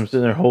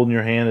 sitting there holding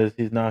your hand as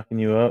he's knocking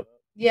you up.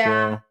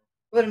 Yeah. So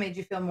Would have made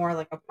you feel more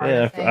like a part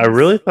yeah, of I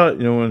really things. thought,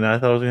 when I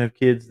thought I was gonna have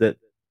kids, that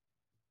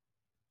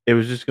it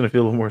was just gonna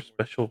feel a little more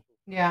special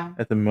Yeah.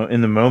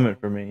 in the moment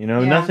for me.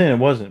 Not Yeah. saying it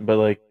wasn't, but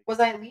like, Was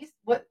I at least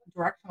what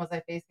direction was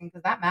I facing?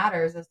 Because that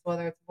matters as to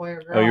whether it's a boy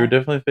or oh, you were girl.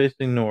 definitely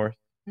facing north.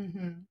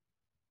 Hmm.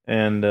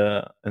 And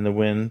the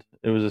wind,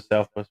 it was a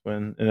southwest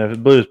wind, and I believe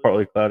it was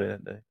partly cloudy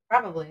that day.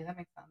 Probably. That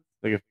makes sense.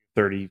 Like a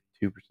 32%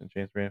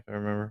 chance rain, if I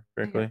remember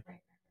Oh, you're correctly.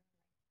 right.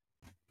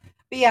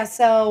 But yeah,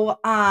 so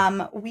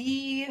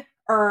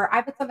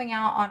I put something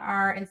out on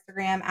our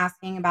Instagram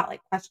asking about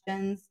like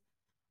questions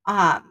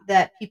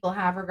that people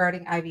have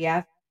regarding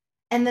IVF.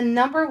 And the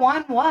number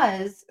one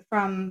was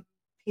from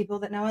people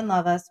that know and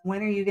love us,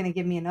 when are you gonna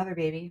give me another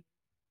baby?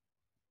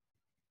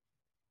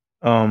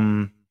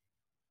 Um,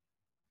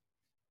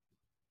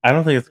 I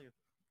don't think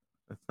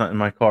it's not in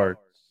my cards.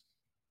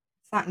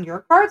 It's not in your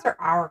cards or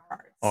our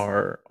cards?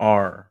 R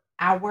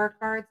Our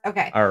cards?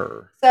 Okay.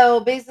 R. So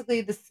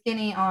basically the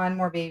skinny on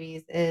more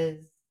babies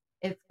is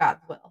it's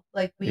God's will.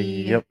 Like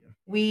Yep.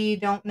 we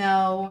don't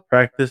know.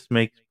 Practice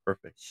makes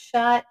perfect.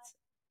 Shut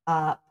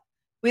up.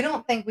 We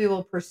don't think we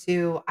will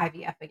pursue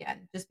IVF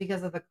again just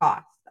because of the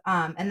cost.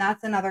 And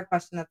that's another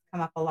question that's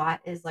come up a lot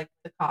is like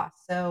the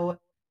cost. So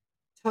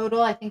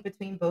total, I think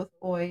between both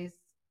boys,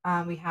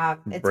 we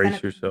have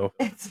Brace yourself.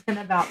 it's been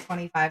about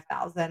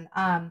 25,000.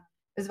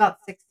 It was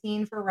about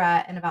 16 for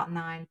Rhett and about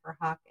 9 for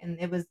Huck, and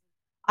it was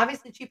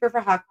obviously cheaper for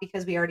Huck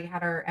because we already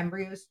had our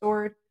embryos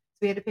stored. So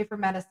we had to pay for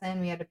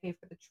medicine, we had to pay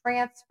for the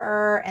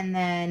transfer, and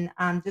then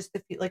just a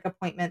few like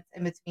appointments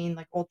in between,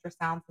 like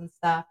ultrasounds and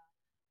stuff.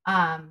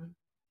 Um,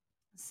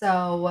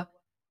 so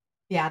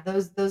yeah,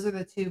 those are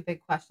the two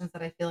big questions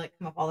that I feel like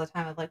come up all the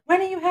time of like,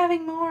 when are you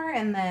having more?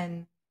 And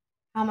then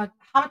how much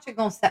you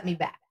gonna set me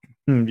back?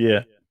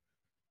 Yeah.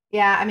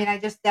 Yeah, I mean, I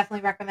just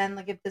definitely recommend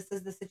like if this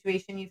is the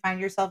situation you find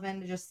yourself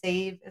in to just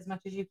save as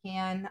much as you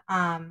can.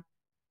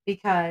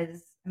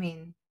 Because I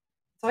mean,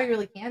 That's all you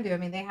really can do. I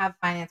mean, they have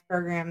finance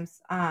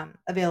programs,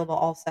 available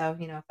also,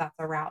 if that's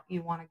a route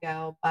you wanna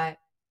go, but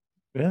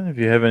Yeah, if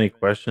you have any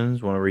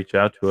questions, want to reach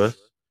out to us,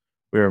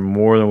 we are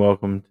more than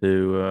welcome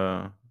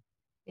to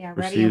yeah, ready and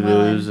receive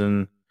those,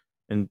 willing.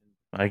 and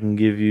I can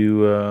give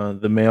you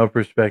the male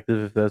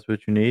perspective if that's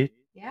what you need.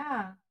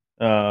 Yeah.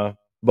 Uh,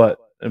 but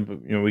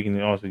we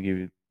can also give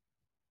you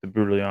the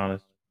brutally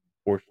honest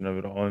portion of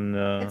it all, and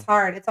It's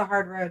hard. It's a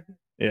hard road.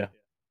 yeah.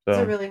 It's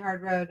a So really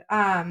hard road.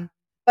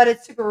 But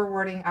it's super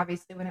rewarding,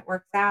 obviously, when it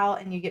works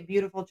out and you get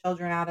beautiful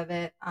children out of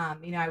it. I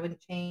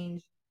wouldn't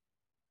change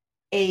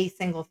a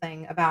single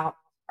thing about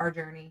our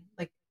journey.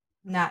 Like,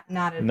 not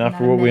not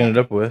for a what we minute. ended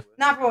up with.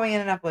 Not for what we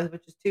ended up with,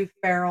 which is 2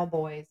 feral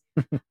boys.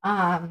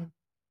 Um,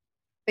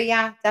 but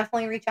yeah,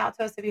 definitely reach out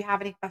to us if you have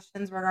any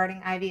questions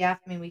regarding IVF.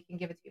 I mean, we can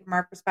give it to you from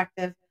our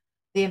perspective,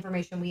 the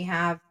information we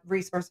have,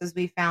 resources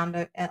we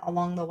found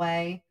along the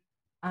way.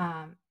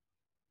 Um,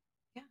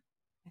 yeah,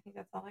 I think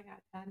that's all I got,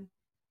 Ted.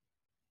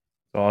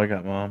 That's all I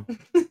got, Mom.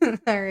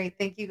 All right.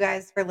 Thank you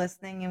guys for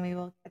listening, and we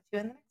will catch you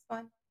in the next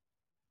one.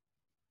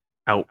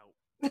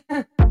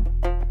 Out.